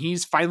shit, and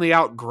he's finally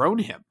outgrown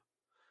him.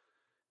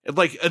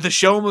 Like, the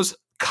show almost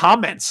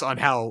comments on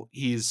how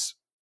he's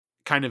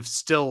kind of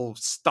still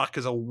stuck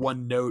as a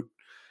one-note,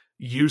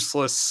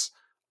 useless,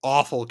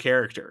 awful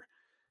character.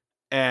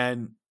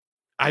 And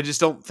I just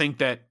don't think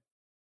that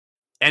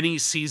any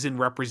season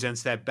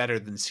represents that better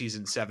than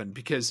season 7,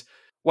 because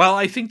while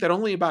I think that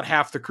only about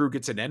half the crew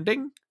gets an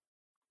ending,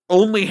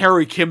 only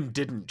Harry Kim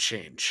didn't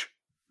change.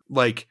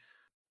 Like,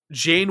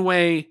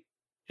 Janeway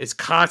is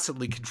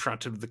constantly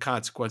confronted with the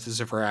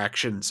consequences of her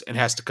actions and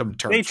has to come to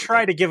terms. They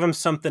try to give him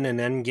something in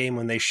Endgame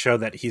when they show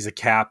that he's a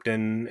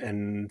captain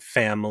and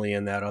family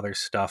and that other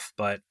stuff,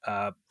 but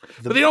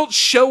they don't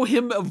show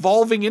him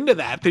evolving into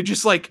that. They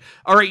just like,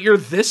 all right, you're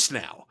this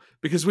now,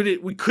 because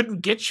we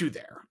couldn't get you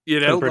there,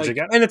 Like,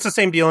 and it's the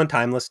same deal in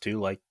Timeless too.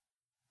 Like,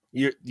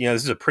 this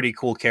is a pretty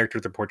cool character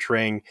they're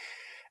portraying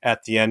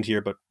at the end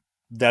here, but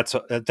that's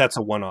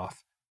a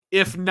one-off.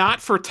 If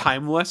not for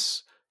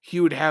Timeless, he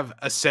would have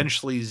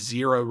essentially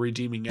 0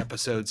 redeeming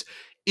episodes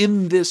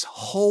in this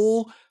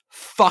whole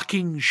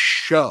fucking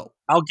show.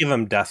 I'll give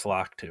him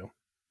Deathlock too.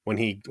 When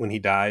he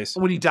dies.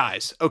 When he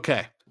dies,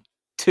 okay.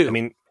 2. I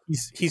mean,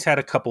 he's had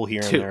a couple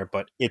here 2. and there,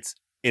 but it's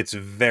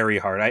very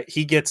hard.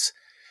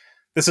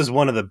 This is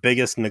one of the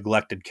biggest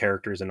neglected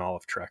characters in all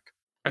of Trek.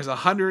 There's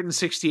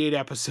 168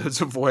 episodes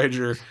of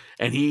Voyager,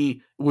 and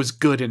he was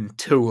good in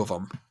 2 of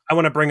them. I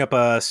want to bring up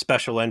a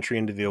special entry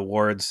into the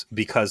awards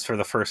because for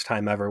the first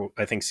time ever,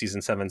 I think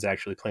season 7 is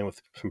actually playing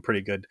with some pretty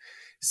good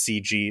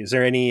CG. Is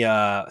there any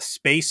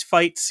space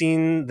fight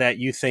scene that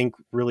you think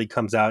really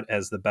comes out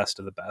as the best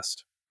of the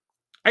best?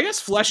 I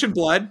guess Flesh and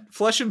Blood.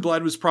 Flesh and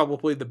Blood was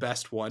probably the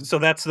best one. So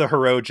that's the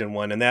Hirogen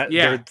one, and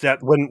that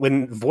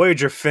when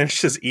Voyager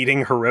finishes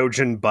eating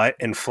Hirogen butt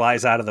and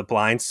flies out of the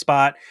blind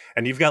spot,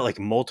 and you've got like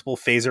multiple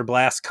phaser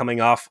blasts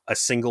coming off a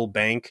single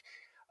bank,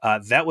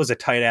 that was a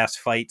tight ass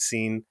fight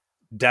scene.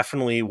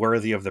 Definitely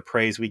worthy of the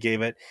praise we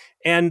gave it.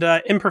 And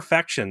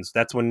Imperfections.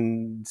 That's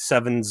when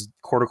Seven's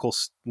cortical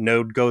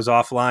node goes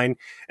offline,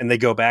 and they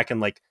go back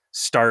and like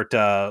start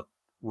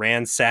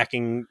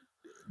ransacking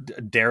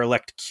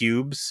derelict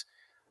cubes.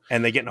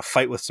 And they get in a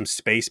fight with some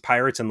space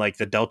pirates, and like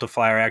the Delta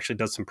Flyer actually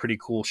does some pretty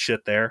cool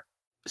shit there.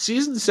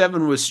 Season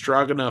 7 was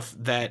strong enough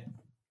that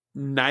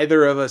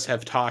neither of us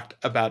have talked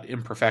about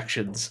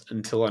Imperfections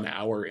until an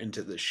hour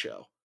into this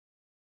show.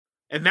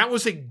 And that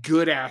was a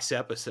good ass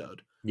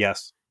episode.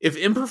 Yes. If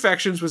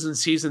Imperfections was in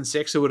season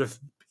 6, it would have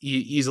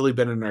easily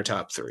been in our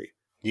top 3.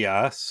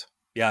 Yes.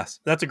 Yes,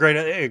 that's a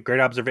great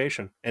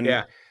observation. And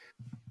Yeah.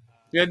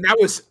 And that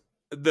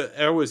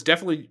was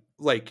definitely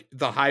like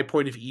the high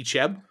point of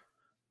Icheb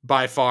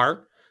by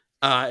far.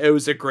 It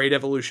was a great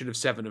evolution of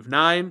Seven of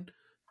Nine,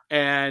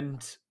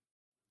 and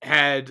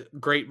had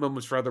great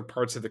moments for other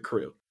parts of the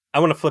crew. I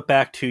want to flip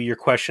back to your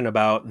question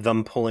about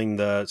them pulling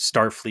the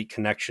Starfleet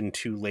connection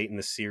too late in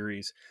the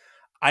series.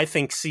 I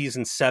think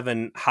season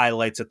 7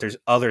 highlights that there's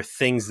other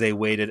things they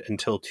waited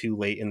until too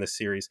late in the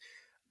series.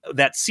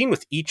 That scene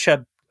with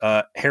Icheb,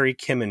 Harry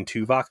Kim, and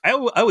Tuvok. I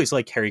always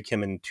like Harry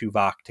Kim and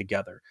Tuvok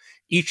together.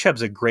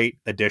 Icheb's a great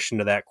addition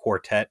to that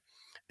quartet.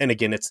 And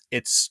again,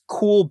 it's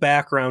cool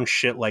background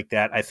shit like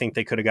that. I think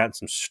they could have gotten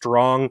some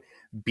strong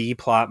B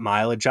plot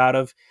mileage out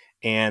of,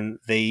 and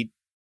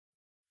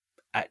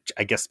I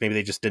guess maybe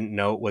they just didn't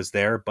know it was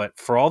there. But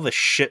for all the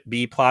shit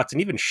B plots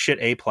and even shit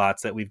A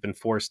plots that we've been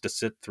forced to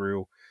sit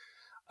through,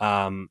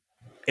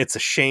 it's a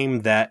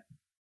shame that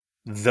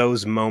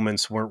those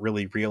moments weren't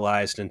really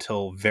realized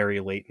until very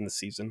late in the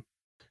season.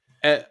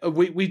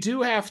 We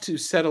do have to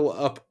settle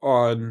up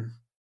on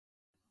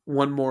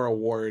one more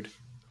award.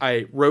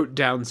 I wrote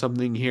down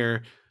something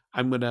here.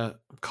 I'm gonna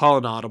call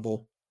an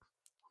audible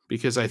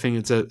because I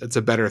think it's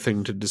a better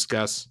thing to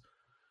discuss.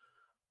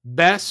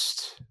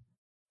 Best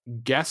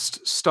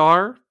guest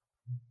star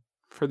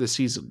for the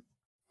season.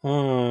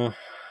 I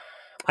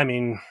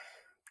mean,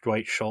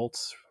 Dwight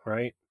Schultz,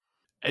 right?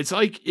 It's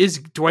like, is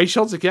Dwight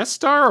Schultz a guest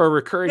star or a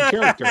recurring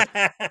character?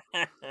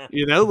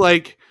 You know,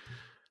 like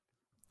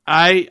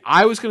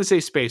I was gonna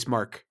say Space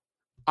Mark.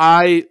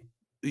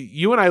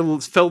 You and I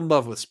fell in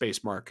love with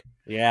Space Mark.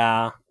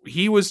 Yeah.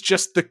 He was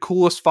just the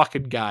coolest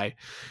fucking guy.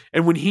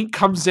 And when he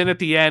comes in at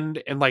the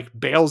end and like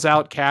bails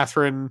out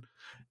Catherine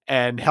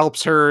and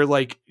helps her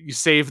like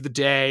save the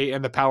day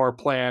and the power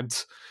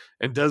plant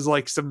and does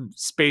like some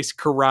space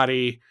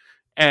karate,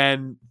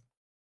 and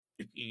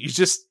he's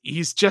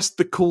just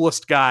the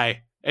coolest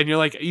guy. And you're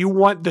like, you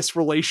want this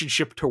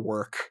relationship to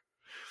work.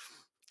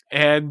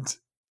 And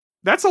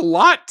that's a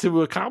lot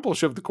to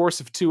accomplish over the course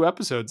of 2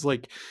 episodes.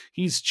 Like,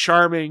 he's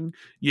charming.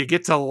 You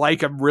get to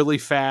like him really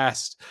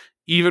fast.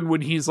 Even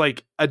when he's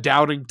like a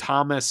doubting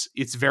Thomas,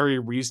 it's very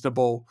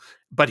reasonable,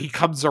 but he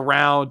comes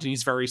around and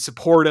he's very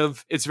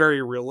supportive. It's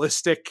very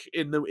realistic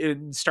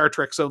in Star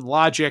Trek's own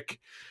logic.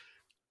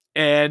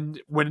 And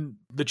when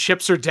the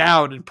chips are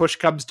down and push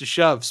comes to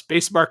shove,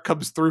 Space Mark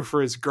comes through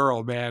for his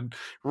girl, man,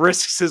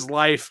 risks his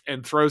life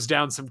and throws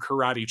down some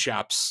karate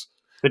chops.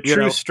 The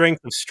true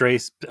strength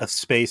of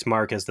Space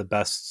Mark as the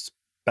best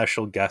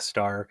special guest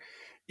star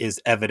is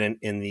evident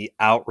in the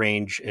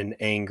outrage and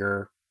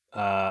anger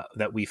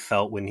that we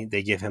felt when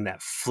they give him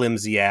that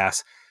flimsy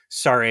ass,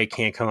 sorry, I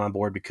can't come on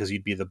board because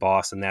you'd be the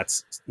boss, and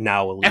that's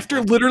now illegal.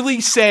 After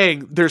literally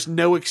saying there's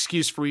no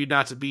excuse for you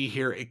not to be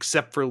here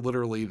except for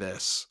literally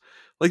this.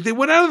 Like, they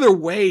went out of their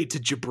way to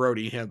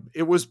jabroni him.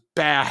 It was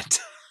bad.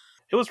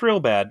 It was real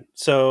bad.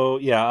 So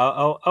yeah,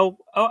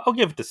 I'll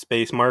give it to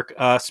Space Mark.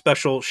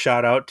 Special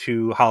shout out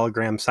to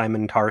hologram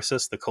Simon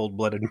Tarsus, the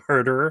cold-blooded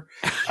murderer.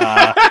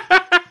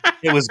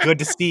 It was good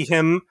to see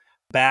him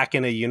back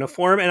in a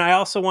uniform, and I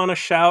also want to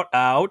shout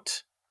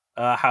out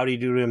how'd he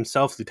do to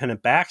himself,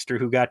 Lieutenant Baxter,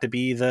 who got to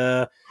be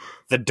the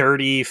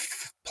dirty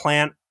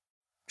plant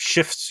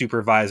shift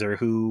supervisor,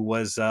 who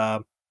was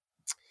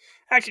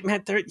actually,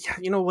 man, there,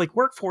 like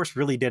Workforce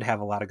really did have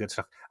a lot of good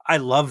stuff. I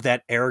love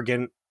that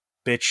arrogant,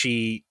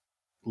 bitchy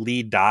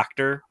lead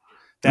doctor.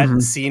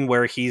 That scene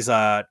where he's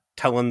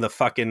telling where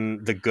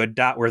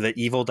the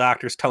evil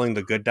doctor's telling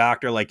the good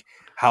doctor like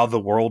how the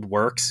world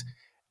works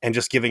and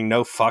just giving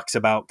no fucks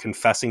about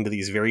confessing to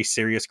these very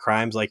serious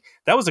crimes. Like,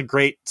 that was a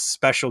great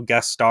special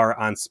guest star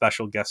on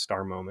special guest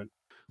star moment.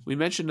 We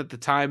mentioned at the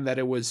time that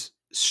it was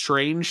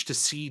strange to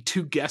see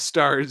 2 guest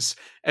stars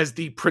as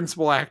the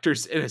principal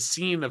actors in a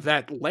scene of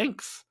that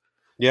length.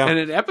 Yeah. And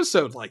an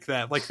episode like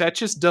that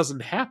just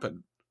doesn't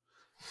happen.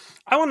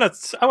 I want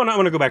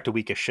to go back to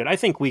Weakest Shit. I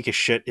think Weakest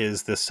Shit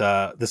is this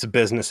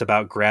business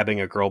about grabbing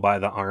a girl by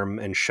the arm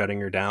and shutting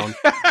her down.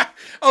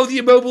 Oh, the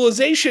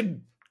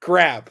immobilization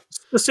grab.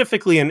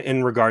 Specifically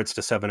in regards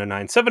to 7 and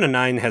 9. 7 and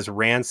 9 has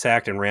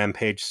ransacked and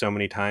rampaged so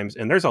many times,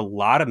 and there's a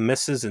lot of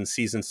misses in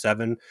season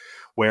 7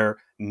 where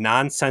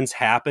nonsense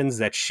happens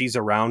that she's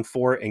around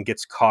for and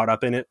gets caught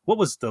up in it. What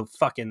was the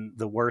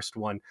worst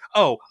one?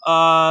 Oh,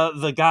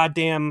 the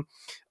goddamn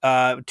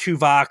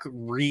Tuvok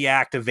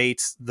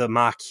reactivates the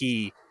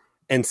Maquis,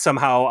 and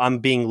somehow I'm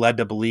being led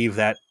to believe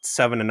that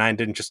 7 and 9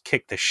 didn't just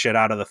kick the shit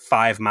out of the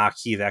 5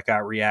 Maquis that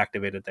got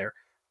reactivated there.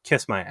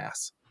 Kiss my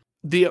ass.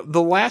 The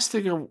last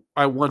thing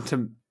I want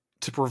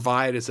to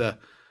provide as a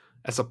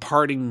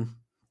parting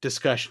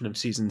discussion of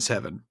season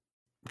 7,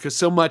 because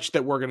so much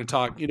that we're going to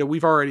talk,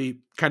 we've already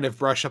kind of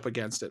brushed up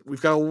against it.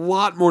 We've got a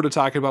lot more to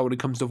talk about when it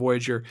comes to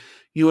Voyager.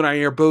 You and I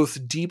are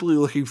both deeply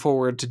looking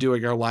forward to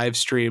doing our live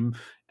stream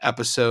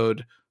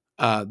episode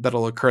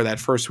that'll occur that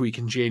first week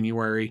in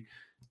January.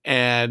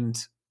 And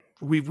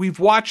we've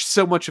watched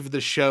so much of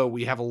the show.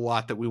 We have a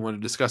lot that we want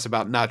to discuss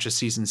about, not just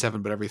season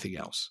 7, but everything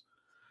else.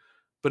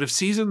 But if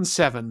season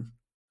 7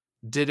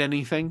 did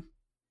anything,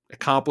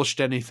 accomplished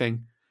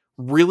anything,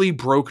 really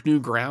broke new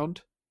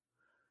ground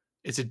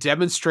is it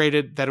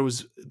demonstrated that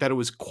it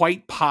was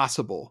quite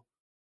possible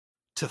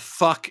to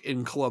fuck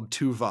in Club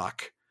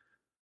Tuvok.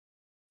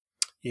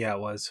 Yeah, it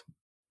was.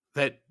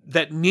 That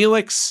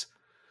Neelix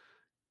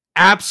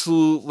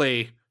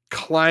absolutely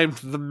climbed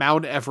the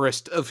Mount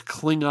Everest of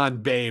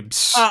Klingon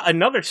babes.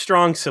 Another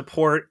strong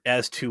support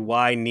as to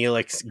why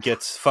Neelix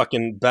gets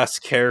fucking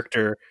best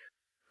character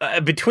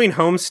between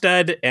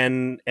Homestead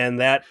and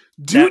that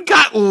dude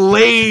got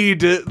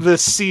laid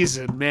this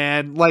season,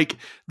 man. Like,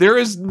 there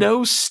is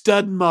no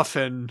stud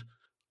muffin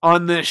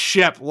on this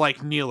ship like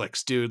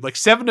Neelix, dude. Like,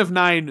 7 of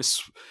 9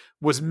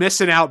 was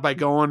missing out by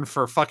going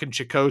for fucking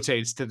Chakotay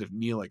instead of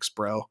Neelix,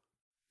 bro.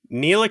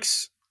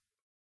 Neelix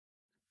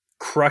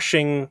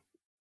crushing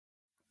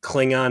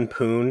Klingon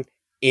Poon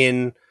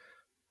in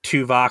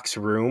Tuvok's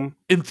room.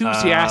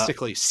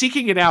 Enthusiastically,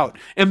 seeking it out,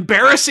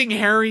 embarrassing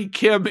Harry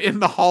Kim in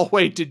the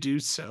hallway to do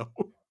so.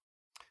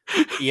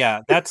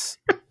 Yeah, that's...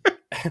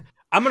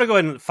 I'm going to go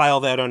ahead and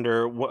file that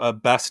under a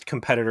best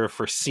competitor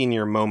for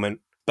senior moment,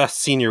 best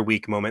senior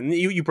week moment. And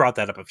you brought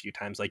that up a few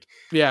times. Like,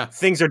 yeah,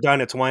 things are done.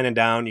 It's winding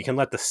down. You can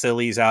let the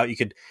sillies out. You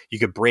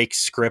could break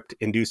script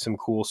and do some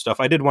cool stuff.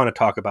 I did want to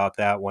talk about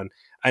that one.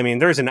 I mean,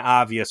 there's an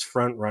obvious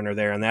front runner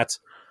there, and that's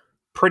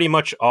pretty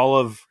much all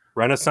of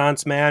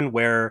Renaissance Man,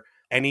 where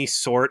any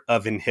sort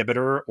of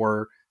inhibitor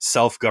or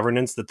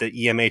self-governance that the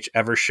EMH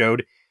ever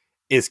showed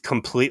is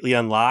completely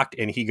unlocked,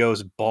 and he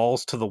goes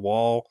balls to the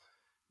wall,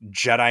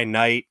 Jedi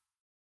Knight,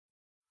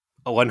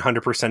 a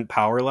 100%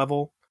 power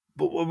level.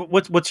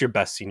 What's your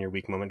best senior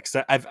week moment?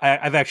 Because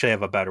I've actually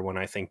have a better one,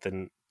 I think,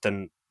 than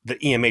the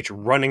EMH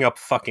running up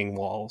fucking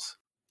walls.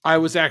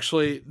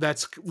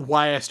 That's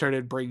why I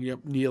started bringing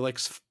up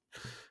Neelix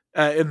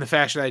in the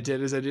fashion I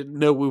did, is I didn't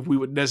know we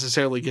would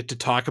necessarily get to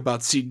talk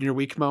about senior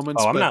week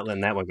moments. Oh, I'm not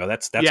letting that one go.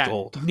 That's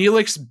gold.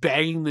 Neelix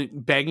banging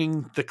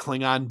the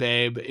Klingon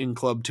babe in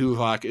Club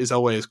Tuvok is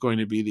always going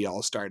to be the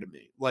all-star to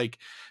me. Like,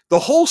 the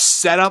whole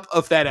setup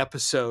of that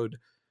episode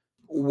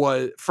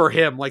was, for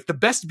him, like, the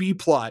best B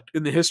plot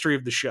in the history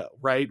of the show,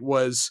 right?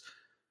 Was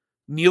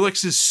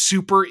Neelix is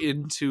super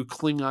into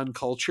Klingon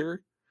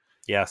culture.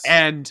 Yes.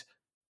 And,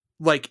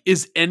 like,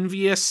 is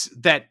envious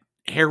that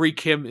Harry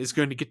Kim is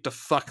going to get to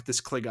fuck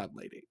this Klingon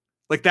lady.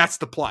 Like, that's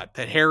the plot,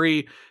 that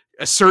Harry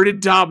asserted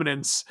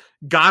dominance,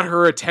 got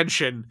her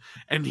attention,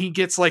 and he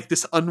gets like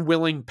this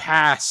unwilling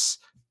pass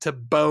to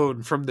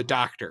bone from the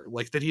doctor,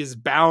 like that he is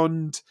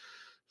bound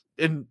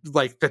and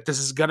like that this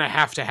is gonna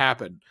have to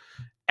happen.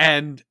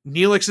 And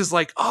Neelix is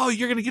like, oh,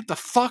 you're gonna get to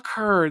fuck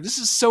her. This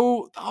is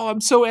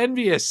I'm so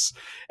envious.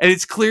 And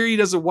it's clear he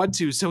doesn't want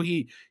to, so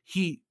he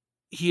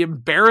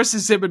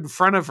embarrasses him in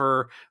front of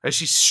her as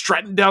she's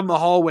strutting down the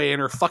hallway in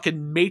her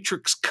fucking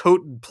Matrix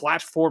coat and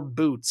platform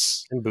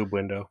boots and boob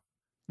window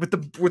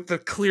with the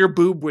clear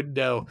boob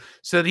window,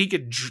 so that he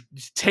could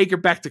take her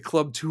back to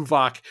Club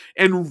Tuvok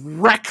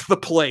and wreck the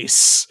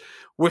place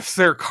with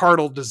their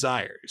carnal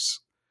desires.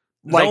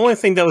 The only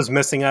thing that was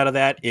missing out of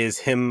that is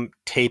him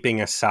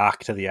taping a sock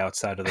to the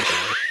outside of the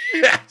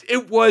door.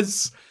 It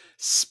was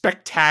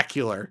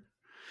spectacular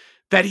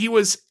that he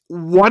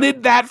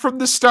wanted that from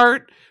the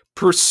start,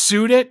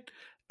 pursued it,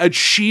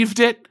 achieved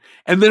it,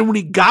 and then when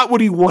he got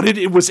what he wanted,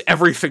 it was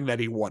everything that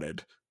he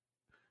wanted.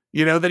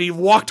 You know, that he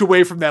walked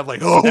away from that like,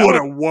 oh, what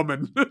a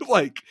woman.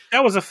 Like,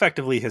 that was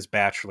effectively his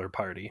bachelor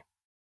party.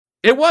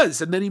 It was,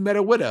 and then he met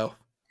a widow.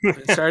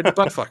 And started to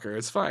butt fuck her.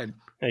 It's fine.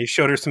 He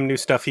showed her some new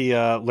stuff he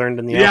learned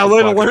in the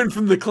learn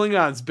from the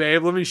Klingons,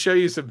 babe. Let me show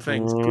you some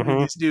things. Mm-hmm.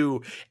 These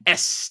new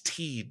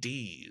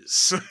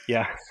STDs.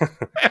 Yeah.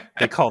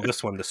 They call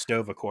this one the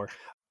Stovacor.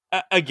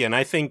 Again,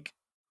 I think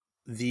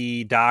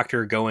the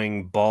Doctor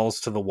going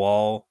balls to the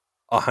wall,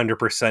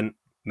 100%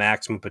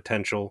 maximum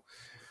potential.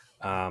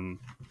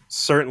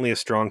 Certainly a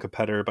strong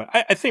competitor, but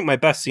I think my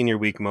best senior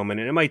week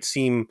moment, and it might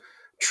seem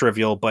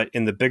trivial, but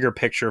in the bigger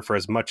picture, for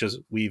as much as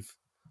we've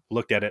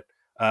looked at it,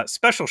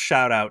 special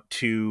shout out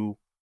to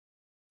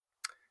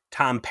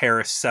Tom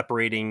Paris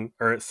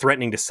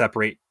threatening to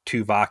separate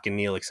Tuvok and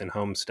Neelix and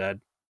Homestead.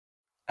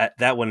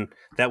 That one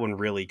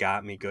really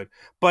got me good.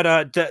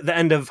 But the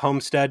end of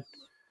Homestead,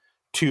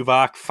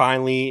 Tuvok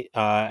finally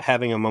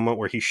having a moment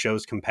where he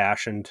shows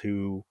compassion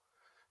to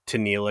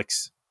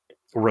Neelix,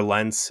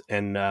 relents,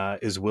 and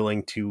is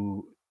willing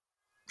to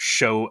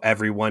show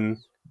everyone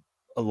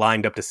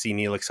lined up to see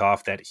Neelix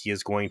off that he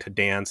is going to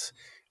dance,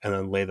 and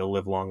then lay the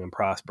live long and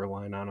prosper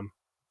line on him.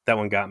 That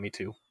one got me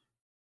too.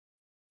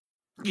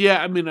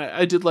 Yeah, I mean,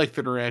 I did like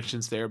the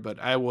interactions there, but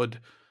I would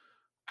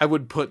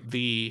put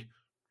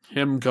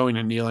him going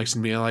to Neelix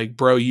and being like,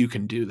 bro, you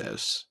can do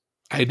this.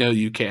 I know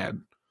you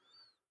can.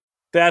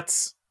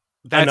 That's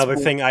another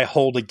thing I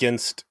hold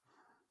against,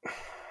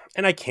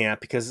 and I can't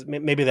because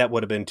maybe that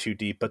would have been too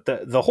deep, but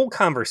the whole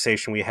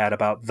conversation we had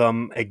about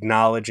them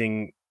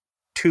acknowledging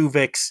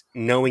Tuvix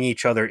knowing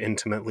each other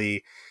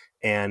intimately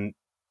and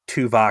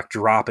Tuvok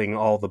dropping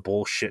all the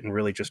bullshit and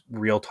really just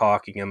real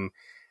talking him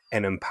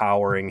and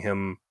empowering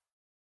him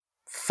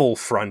full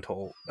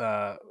frontal.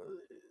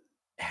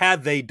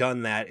 Had they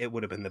done that, it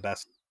would have been the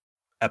best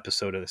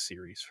episode of the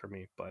series for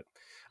me. But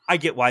I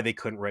get why they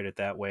couldn't write it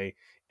that way.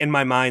 In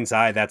my mind's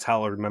eye, that's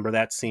how I remember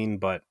that scene.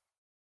 But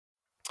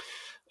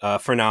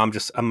for now,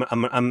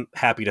 I'm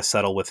happy to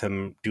settle with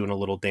him doing a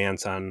little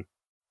dance on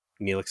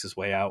Neelix's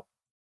way out.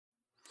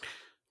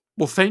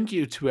 Well, thank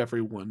you to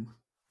everyone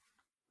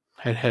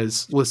that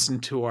has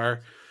listened to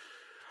our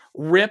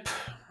rip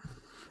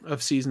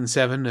of season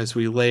 7 as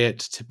we lay it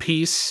to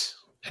peace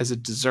as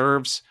it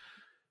deserves.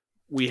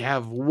 We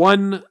have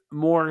one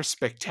more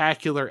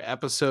spectacular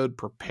episode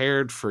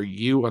prepared for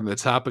you on the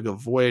topic of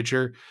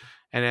Voyager.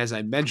 And as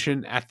I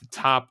mentioned at the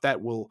top,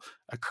 that will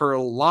occur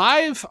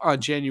live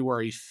on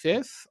January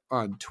 5th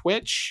on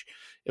Twitch.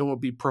 It will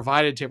be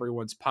provided to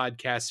everyone's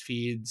podcast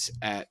feeds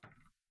at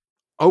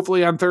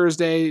hopefully on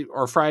Thursday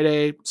or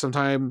Friday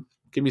sometime.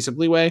 Give me some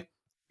leeway.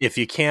 If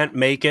you can't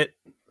make it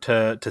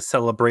to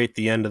celebrate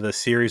the end of the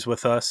series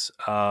with us,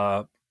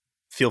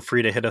 feel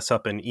free to hit us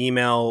up in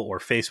email or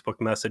Facebook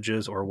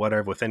messages or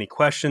whatever with any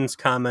questions,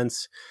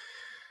 comments,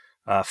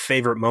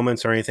 favorite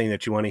moments, or anything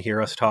that you want to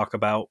hear us talk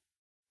about.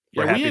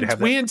 We're happy to have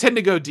that. We intend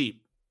to go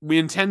deep. We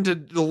intend to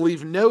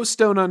leave no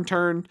stone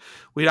unturned.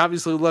 We'd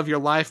obviously love your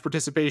live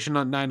participation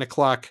on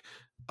 9:00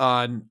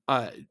 on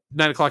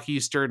 9:00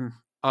 Eastern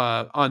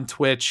on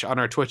Twitch, on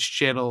our Twitch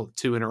channel,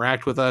 to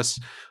interact with us.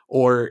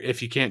 Or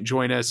if you can't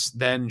join us,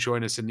 then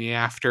join us in the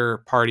after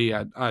party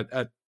on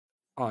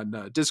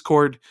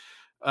Discord.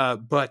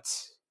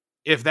 But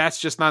if that's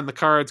just not in the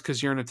cards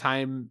because you're in a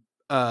time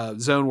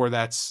zone where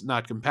that's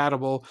not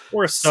compatible,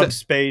 or a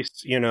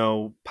subspace,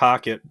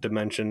 pocket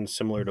dimension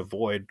similar to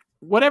Void,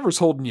 whatever's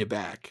holding you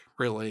back,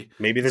 really.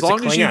 Maybe as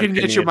long as you can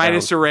get your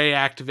Midas Array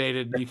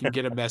activated, you can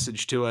get a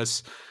message to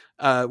us,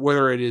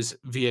 whether it is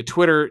via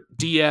Twitter,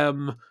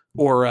 DM,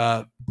 or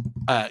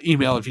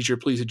email at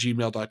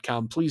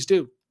featureplease@gmail.com. Please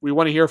do. We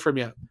want to hear from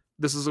you.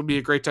 This is going to be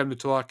a great time to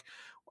talk.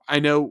 I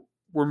know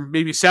we're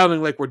maybe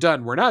sounding like we're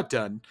done. We're not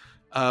done,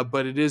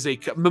 but it is a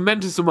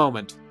momentous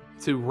moment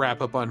to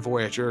wrap up on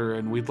Voyager,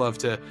 and we'd love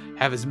to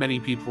have as many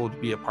people to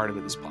be a part of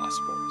it as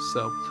possible.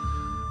 So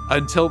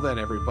until then,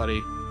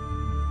 everybody,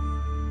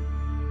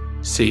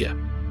 see ya.